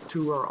go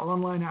to our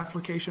online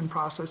application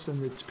process,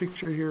 and it's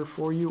pictured here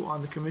for you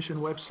on the Commission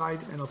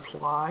website, and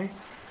apply.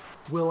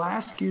 We'll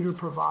ask you to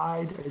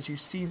provide, as you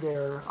see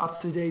there,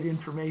 up-to-date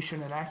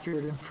information and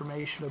accurate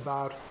information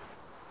about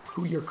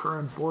who your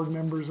current board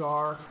members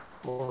are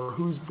or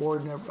whose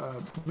board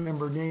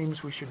member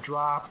names we should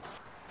drop.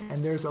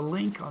 And there's a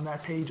link on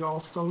that page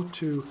also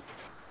to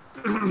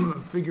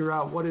figure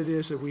out what it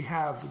is that we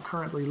have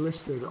currently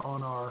listed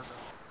on our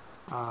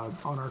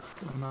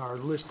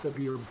list of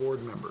your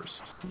board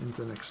members.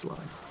 Into the next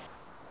slide.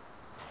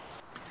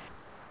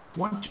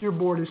 Once your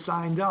board is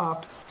signed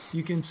up,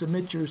 you can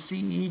submit your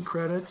CE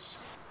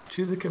credits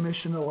to the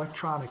Commission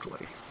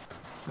electronically.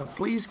 Now,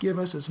 please give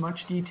us as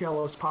much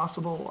detail as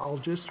possible. I'll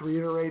just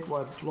reiterate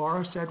what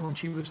Laura said when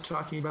she was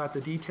talking about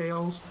the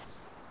details.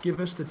 Give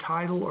us the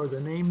title or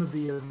the name of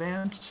the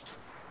event,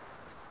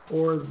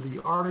 or the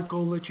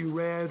article that you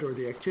read, or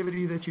the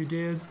activity that you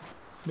did.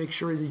 Make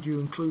sure that you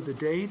include the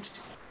date.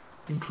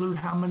 Include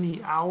how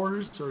many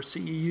hours or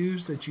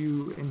CEUs that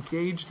you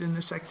engaged in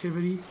this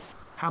activity.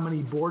 How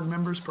many board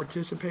members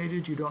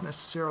participated. You don't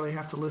necessarily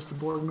have to list the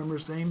board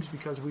members' names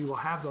because we will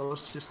have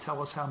those. Just tell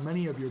us how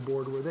many of your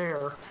board were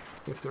there.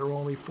 If there were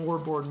only 4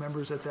 board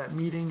members at that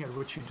meeting at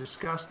which you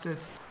discussed it,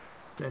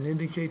 then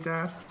indicate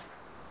that.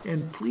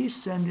 And please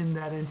send in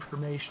that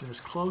information as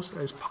close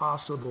as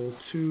possible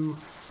to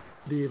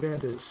the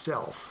event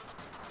itself.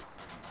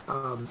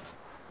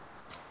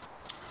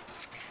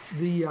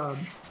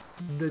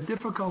 The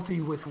difficulty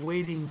with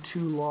waiting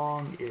too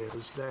long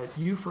is that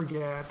you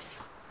forget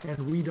and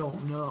we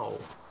don't know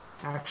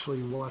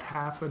actually what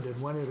happened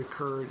and when it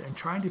occurred, and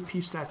trying to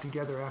piece that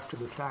together after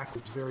the fact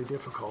is very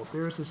difficult.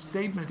 There's a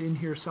statement in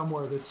here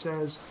somewhere that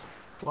says,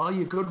 well,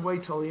 you could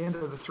wait till the end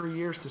of the 3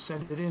 years to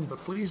send it in,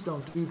 but please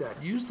don't do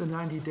that. Use the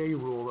 90-day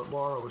rule that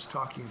Laura was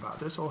talking about.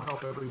 This will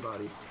help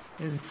everybody.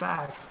 In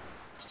fact,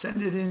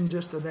 send it in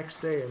just the next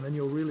day, and then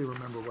you'll really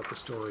remember what the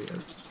story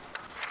is.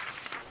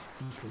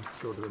 You can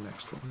go to the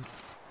next one.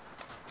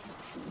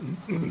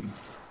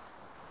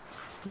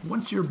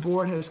 Once your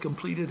board has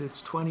completed its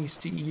 20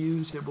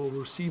 CEUs, it will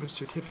receive a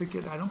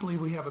certificate. I don't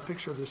believe we have a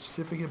picture of the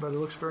certificate, but it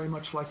looks very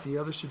much like the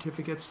other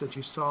certificates that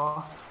you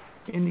saw,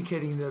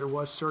 indicating that it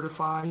was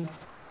certified.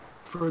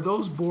 For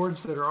those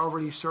boards that are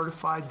already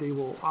certified, they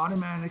will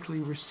automatically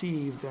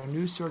receive their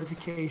new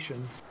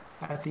certification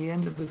at the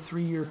end of the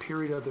 3-year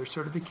period of their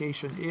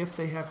certification if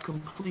they have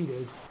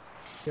completed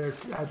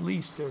at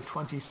least their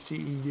 20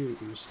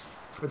 CEUs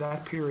for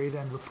that period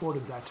and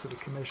reported that to the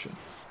Commission.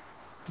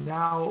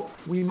 Now,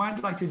 we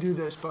might like to do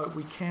this, but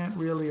we can't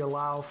really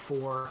allow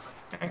for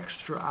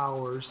extra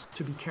hours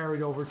to be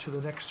carried over to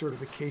the next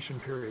certification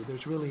period.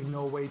 There's really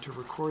no way to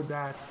record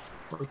that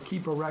or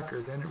keep a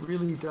record, and it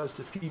really does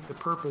defeat the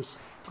purpose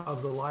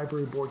of the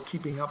library board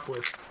keeping up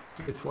with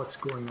what's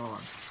going on.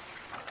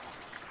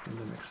 In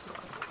the next slide.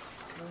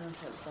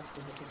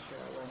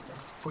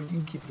 Oh, you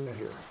can keep that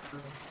here.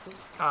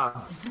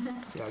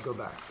 Yeah, go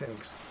back.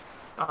 Thanks.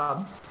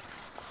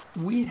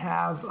 We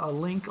have a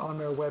link on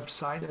their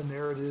website, and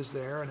there it is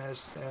there. And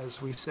as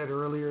we said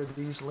earlier,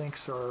 these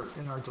links are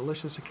in our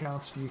Delicious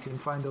accounts, so you can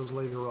find those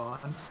later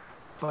on.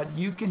 But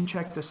you can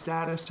check the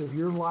status of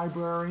your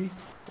library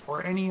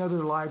or any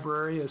other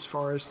library as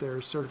far as their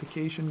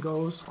certification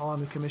goes on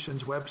the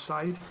Commission's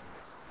website.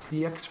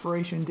 The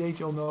expiration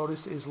date, you'll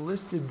notice, is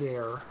listed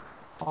there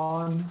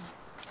on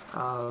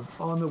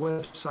on the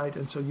website,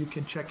 and so you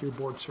can check your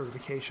board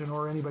certification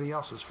or anybody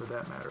else's for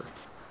that matter.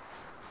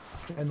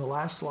 And the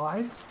last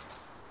slide.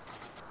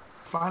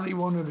 Finally,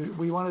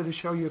 we wanted to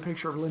show you a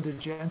picture of Linda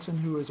Jensen,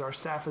 who is our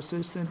staff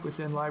assistant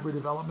within library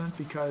development,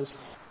 because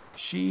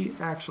she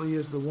actually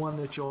is the one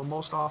that you'll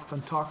most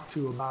often talk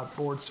to about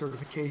board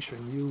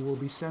certification. You will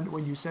be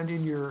when you send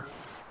in your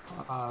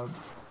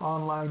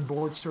online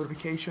board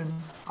certification,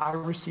 I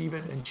receive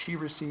it and she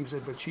receives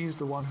it, but she's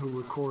the one who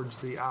records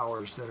the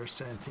hours that are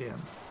sent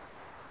in.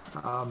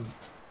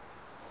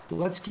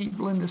 Let's keep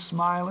Linda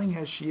smiling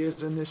as she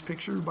is in this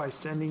picture by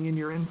sending in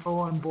your info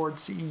on board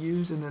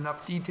CEUs in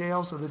enough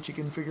detail so that you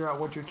can figure out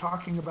what you're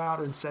talking about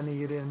and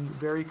sending it in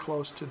very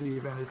close to the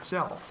event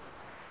itself.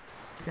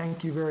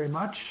 Thank you very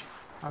much.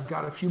 I've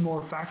got a few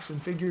more facts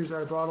and figures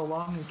I brought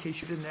along in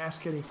case you didn't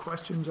ask any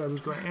questions. I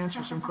was going to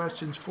answer some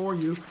questions for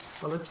you,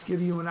 but let's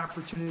give you an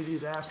opportunity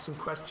to ask some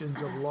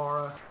questions of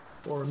Laura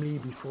or me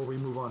before we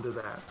move on to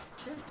that.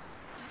 Sure.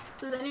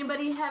 Does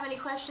anybody have any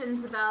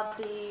questions about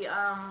the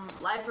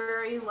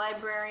library,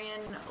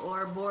 librarian,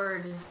 or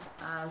board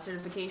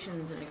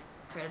certifications and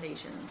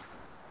accreditations?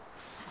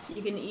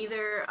 You can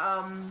either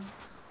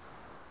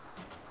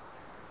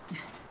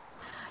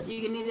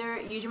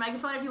use your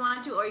microphone if you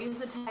want to, or use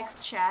the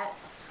text chat.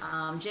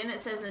 Janet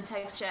says in the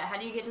text chat, how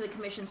do you get to the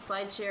commission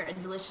slide share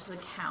and delicious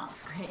account?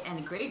 Great, and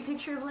a great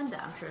picture of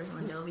Linda. I'm sure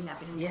Linda will be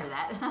happy to hear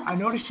that. I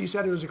noticed she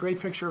said it was a great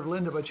picture of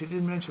Linda, but she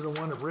didn't mention the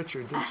one of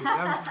Richard, did she?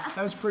 That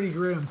was pretty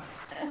grim.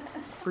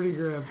 Pretty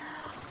grim.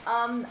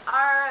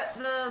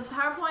 The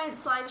PowerPoint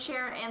slide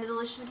share and the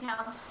delicious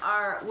accounts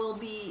will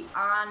be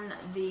on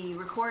the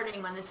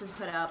recording when this is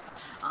put up.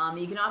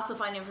 You can also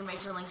find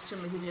information and links to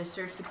them if you just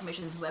search the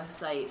Commission's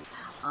website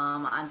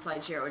on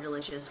SlideShare or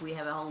Delicious. We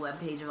have a whole web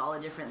page of all the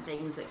different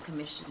things that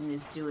Commission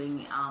is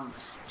doing,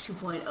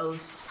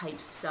 2.0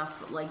 type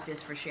stuff like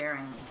this for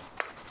sharing.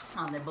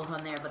 They're both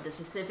on there, but the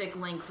specific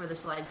link for the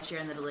SlideShare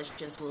and the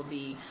Delicious will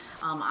be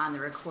on the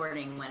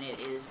recording when it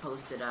is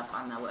posted up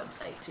on the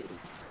website too.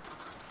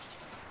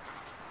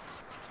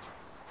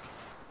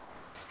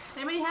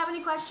 Anybody have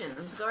any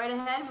questions? Go right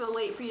ahead. We'll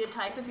wait for you to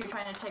type if you're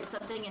trying to type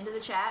something into the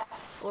chat,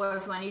 or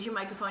if you want to use your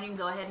microphone, you can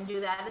go ahead and do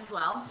that as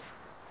well.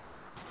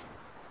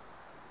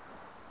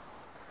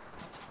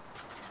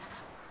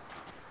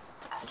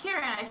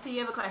 Karen, I see you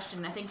have a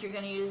question. I think you're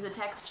going to use the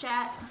text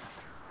chat.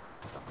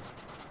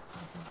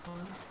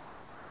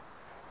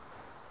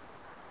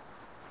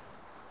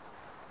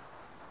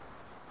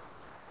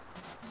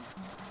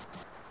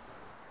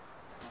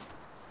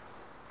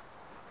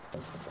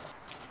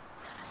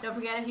 Don't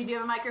forget, if you do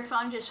have a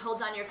microphone, just hold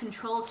down your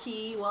control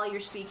key while you're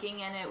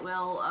speaking, and it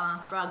will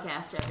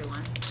broadcast to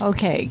everyone.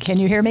 Okay, can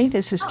you hear me?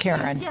 This is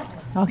Karen.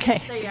 Yes.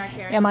 Okay. There you are,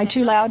 Karen. Am I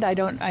too loud?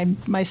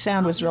 My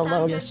sound was real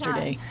low good to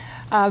yesterday.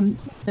 us.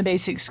 The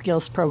basic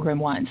skills program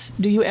once.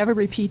 Do you ever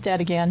repeat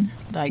that again?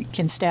 Like,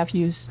 can staff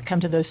come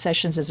to those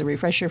sessions as a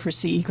refresher for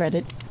CE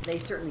credit? They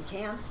certainly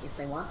can if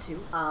they want to.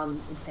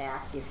 In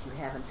fact, if you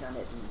haven't done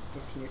it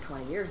in 15 or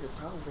 20 years, it's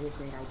probably a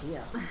great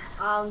idea.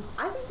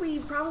 I think we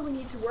probably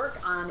need to work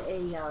on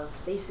a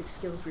basic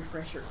skills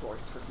refresher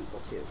course for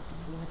people too.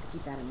 We'll have to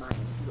keep that in mind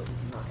and see what we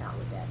can work out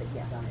with that. But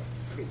yeah, done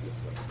it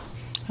previously.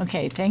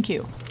 Okay, thank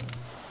you.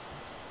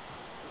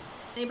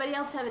 Anybody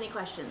else have any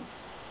questions?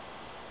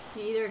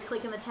 You either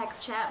click on the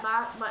text chat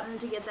button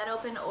to get that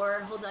open,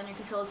 or hold down your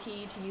control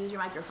key to use your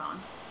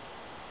microphone.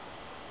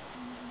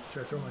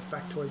 Should I throw my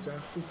factoids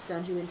out? We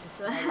stunned you into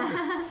silence.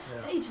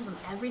 Yeah. You told them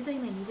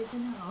everything they needed to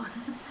know.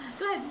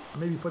 Go ahead.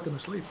 Maybe put them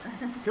asleep.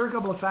 Here are a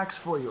couple of facts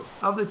for you.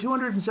 Of the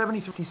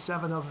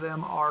 277 of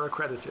them are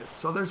accredited.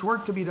 So there's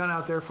work to be done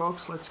out there,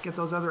 folks. Let's get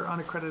those other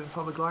unaccredited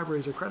public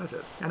libraries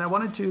accredited. And I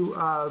wanted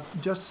to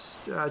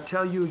just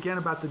tell you again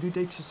about the due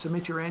date to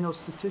submit your annual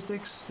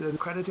statistics, the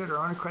accredited or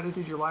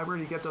unaccredited your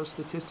library, to get those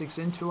statistics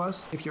into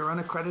us. If you're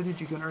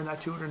unaccredited, you can earn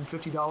that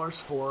 $250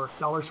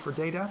 for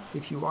data.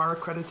 If you are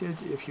accredited,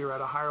 if you're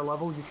at a higher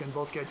level, you can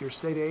both get your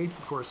state aid,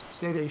 of course,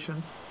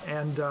 statation,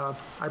 and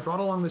I brought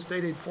along the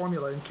state aid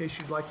formula in case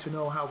you'd like to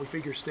know how we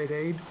figure state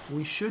aid.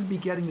 We should be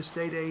getting the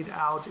state aid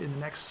out in the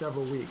next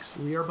several weeks.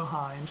 We are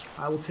behind.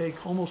 I will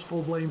take almost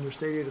full blame for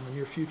state aid in the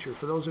near future.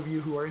 For those of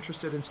you who are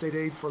interested in state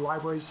aid for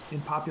libraries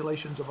in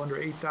populations of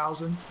under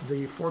 8,000,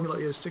 the formula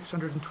is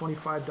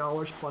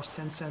 $625 plus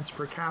 10 cents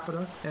per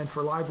capita, and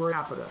for library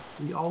capita,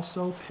 we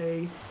also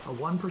pay a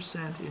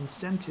 1%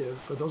 incentive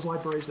for those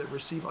libraries that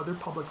receive other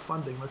public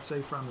funding, let's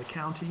say from the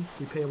county.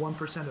 We pay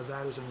 1% of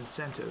that as an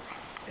incentive.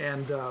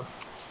 And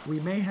we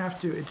may have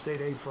to in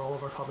state aid for all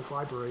of our public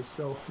libraries.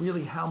 So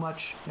really how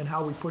much and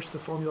how we push the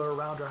formula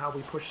around, or how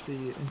we push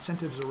the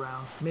incentives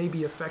around, may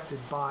be affected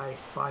by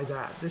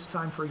that. This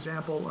time, for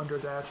example, under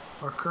that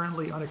are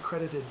currently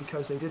unaccredited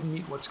because they didn't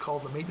meet what's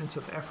called the maintenance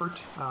of effort,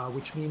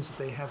 which means that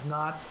they have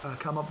not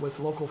come up with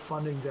local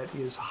funding that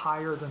is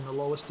higher than the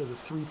lowest of the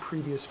three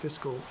previous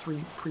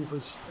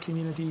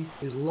community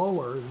is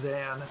lower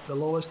than the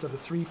lowest of the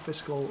three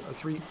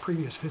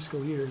previous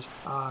fiscal years.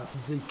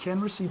 They can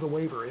receive a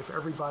waiver if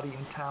everybody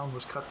in town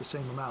was cut the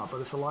same amount. But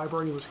if the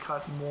library was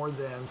cut more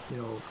than,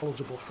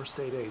 eligible for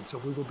state aid, so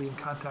we will be in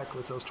contact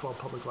with those 12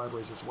 public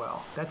libraries as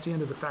well. That's the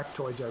end of the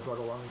factoids I brought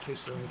along. In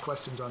case there are any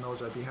questions on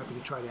those, I'd be happy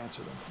to try to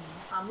answer them.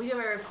 We do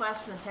have a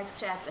request from the text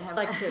chat to have.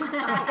 I like to.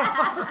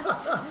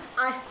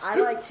 I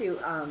like to.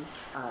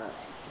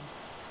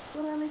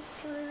 What am I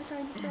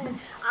trying to say?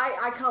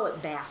 I call it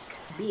BASK,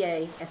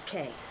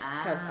 B-A-S-K,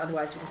 because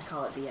otherwise we could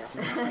call it BS.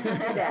 I don't like to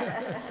do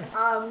that.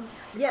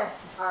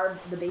 Yes,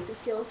 the basic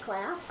skills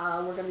class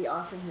we're going to be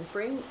offering this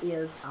spring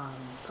is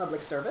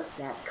public service.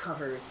 That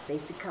covers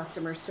basic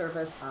customer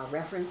service,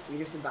 reference,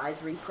 readers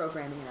advisory,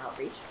 programming, and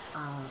outreach.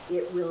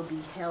 It will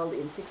be held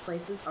in 6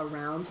 places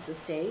around the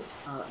state.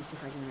 Let me see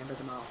if I can remember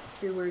them all.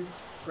 Seward,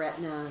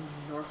 Gretna,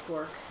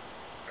 Norfolk,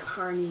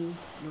 Kearney,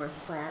 North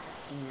Platte,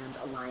 and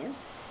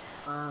Alliance.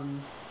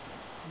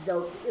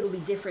 Though it'll be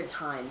different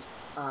times,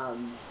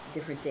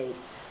 different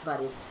dates, but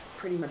it's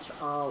pretty much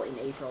all in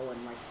April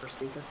and like the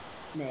first week of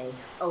May.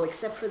 Oh,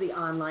 except for the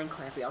online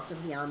class. We also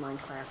have the online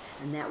class,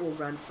 and that will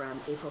run from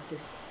April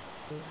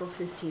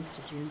 15th to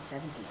June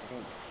 17th, I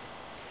think.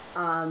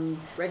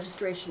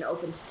 Registration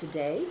opens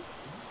today,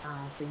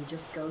 so you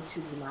just go to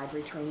the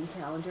library training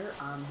calendar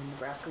on the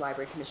Nebraska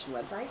Library Commission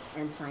website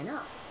and sign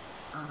up.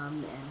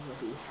 And we'll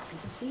be happy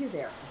to see you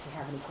there. If you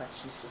have any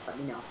questions, just let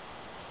me know.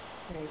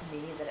 Very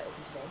convenient that it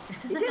opened today.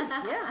 It did,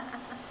 yeah.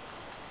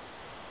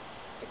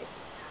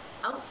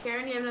 Oh,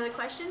 Karen, you have another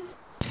question?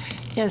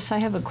 Yes, I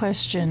have a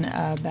question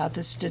about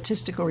the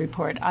statistical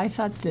report. I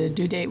thought the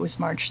due date was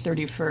March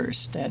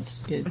 31st. I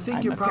think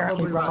I'm you're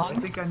apparently probably right. wrong. I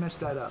think I messed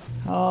that up.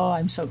 Oh,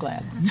 I'm so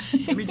glad.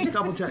 Let me just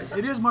double check.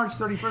 It is March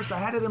 31st. I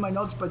had it in my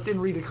notes, but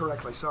didn't read it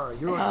correctly. Sorry.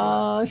 You're right.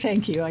 Oh,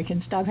 thank you. I can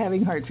stop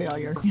having heart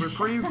failure.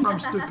 Reprieve from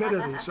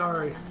stupidity.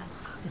 Sorry.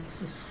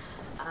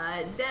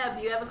 Deb,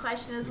 you have a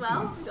question as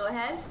well? Go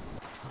ahead.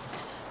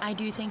 I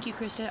do. Thank you,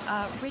 Krista.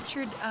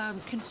 Richard,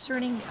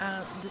 concerning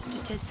the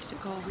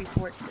statistical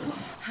reports,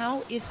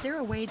 is there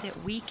a way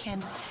that we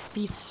can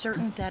be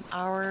certain that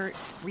our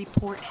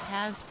report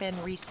has been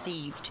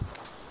received?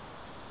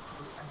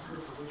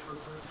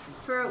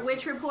 For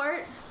which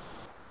report?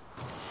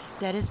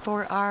 That is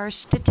for our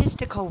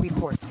statistical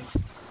reports.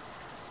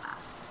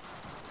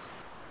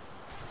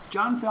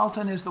 John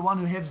Felton is the one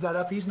who heads that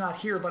up. He's not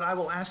here, but I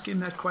will ask him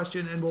that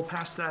question and we'll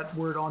pass that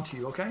word on to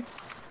you, okay?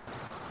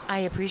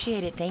 I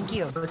appreciate it. Thank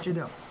you. I'll let you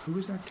know. Who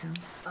was that, Karen?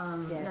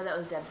 No, that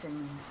was Deb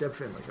Finley. Deb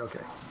Finley,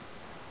 okay.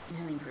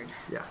 Hillingford.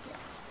 Yeah.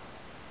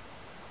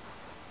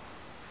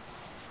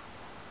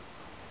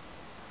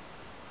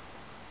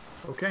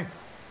 Okay.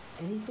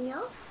 Anything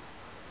else?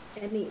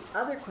 Any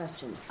other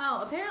questions?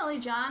 Oh, apparently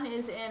John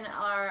is in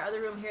our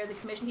other room here at the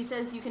commission. He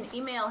says you can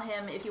email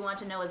him if you want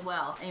to know as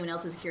well. Anyone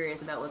else is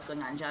curious about what's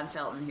going on? John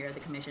Felton here at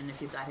the commission,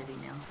 if you've got his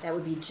email. That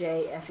would be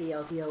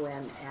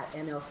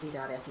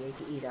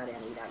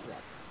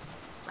jfelton@nlc.state.ne.us.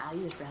 Wow,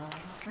 you just read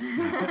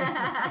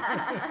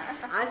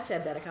I've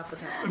said that a couple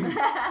of times.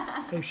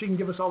 If she can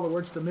give us all the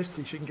words to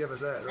Misty, she can give us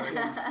that, right?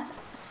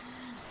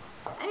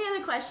 Any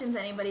other questions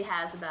anybody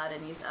has about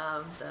any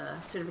of the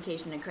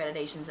certification and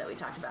accreditations that we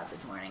talked about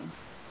this morning?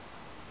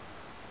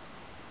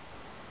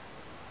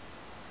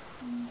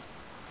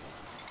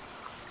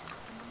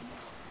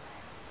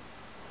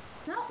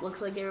 No, looks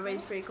like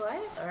everybody's pretty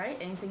quiet. All right,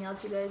 anything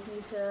else you guys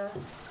need to I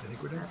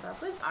think we're done. wrap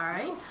up with? All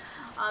right.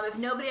 If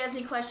nobody has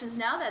any questions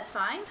now, that's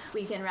fine.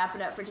 We can wrap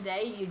it up for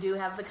today. You do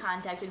have the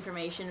contact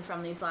information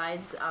from these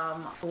slides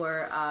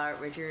for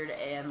Richard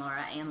and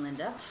Laura and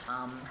Linda.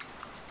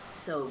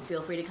 So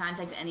feel free to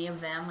contact any of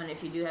them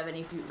if you do have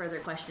any further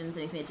questions,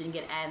 anything that didn't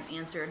get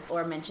answered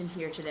or mentioned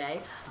here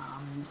today.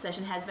 The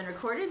session has been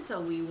recorded,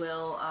 so we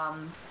will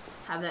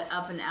have that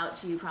up and out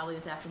to you probably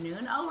this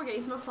afternoon. Oh, we're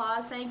getting some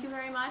applause. Thank you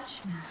very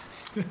much.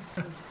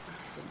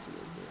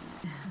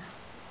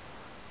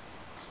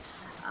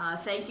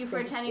 Thank you for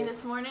attending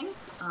this morning.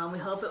 We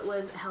hope it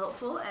was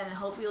helpful and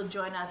hope you'll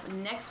join us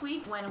next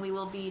week when we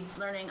will be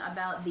learning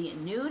about the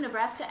new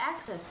Nebraska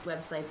Access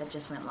website that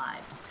just went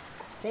live.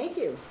 Thank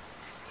you.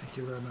 Thank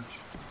you very much.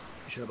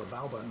 We should have a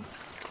bow button.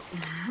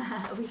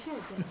 We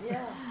should.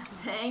 Yeah.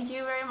 Thank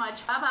you very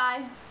much.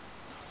 Bye-bye.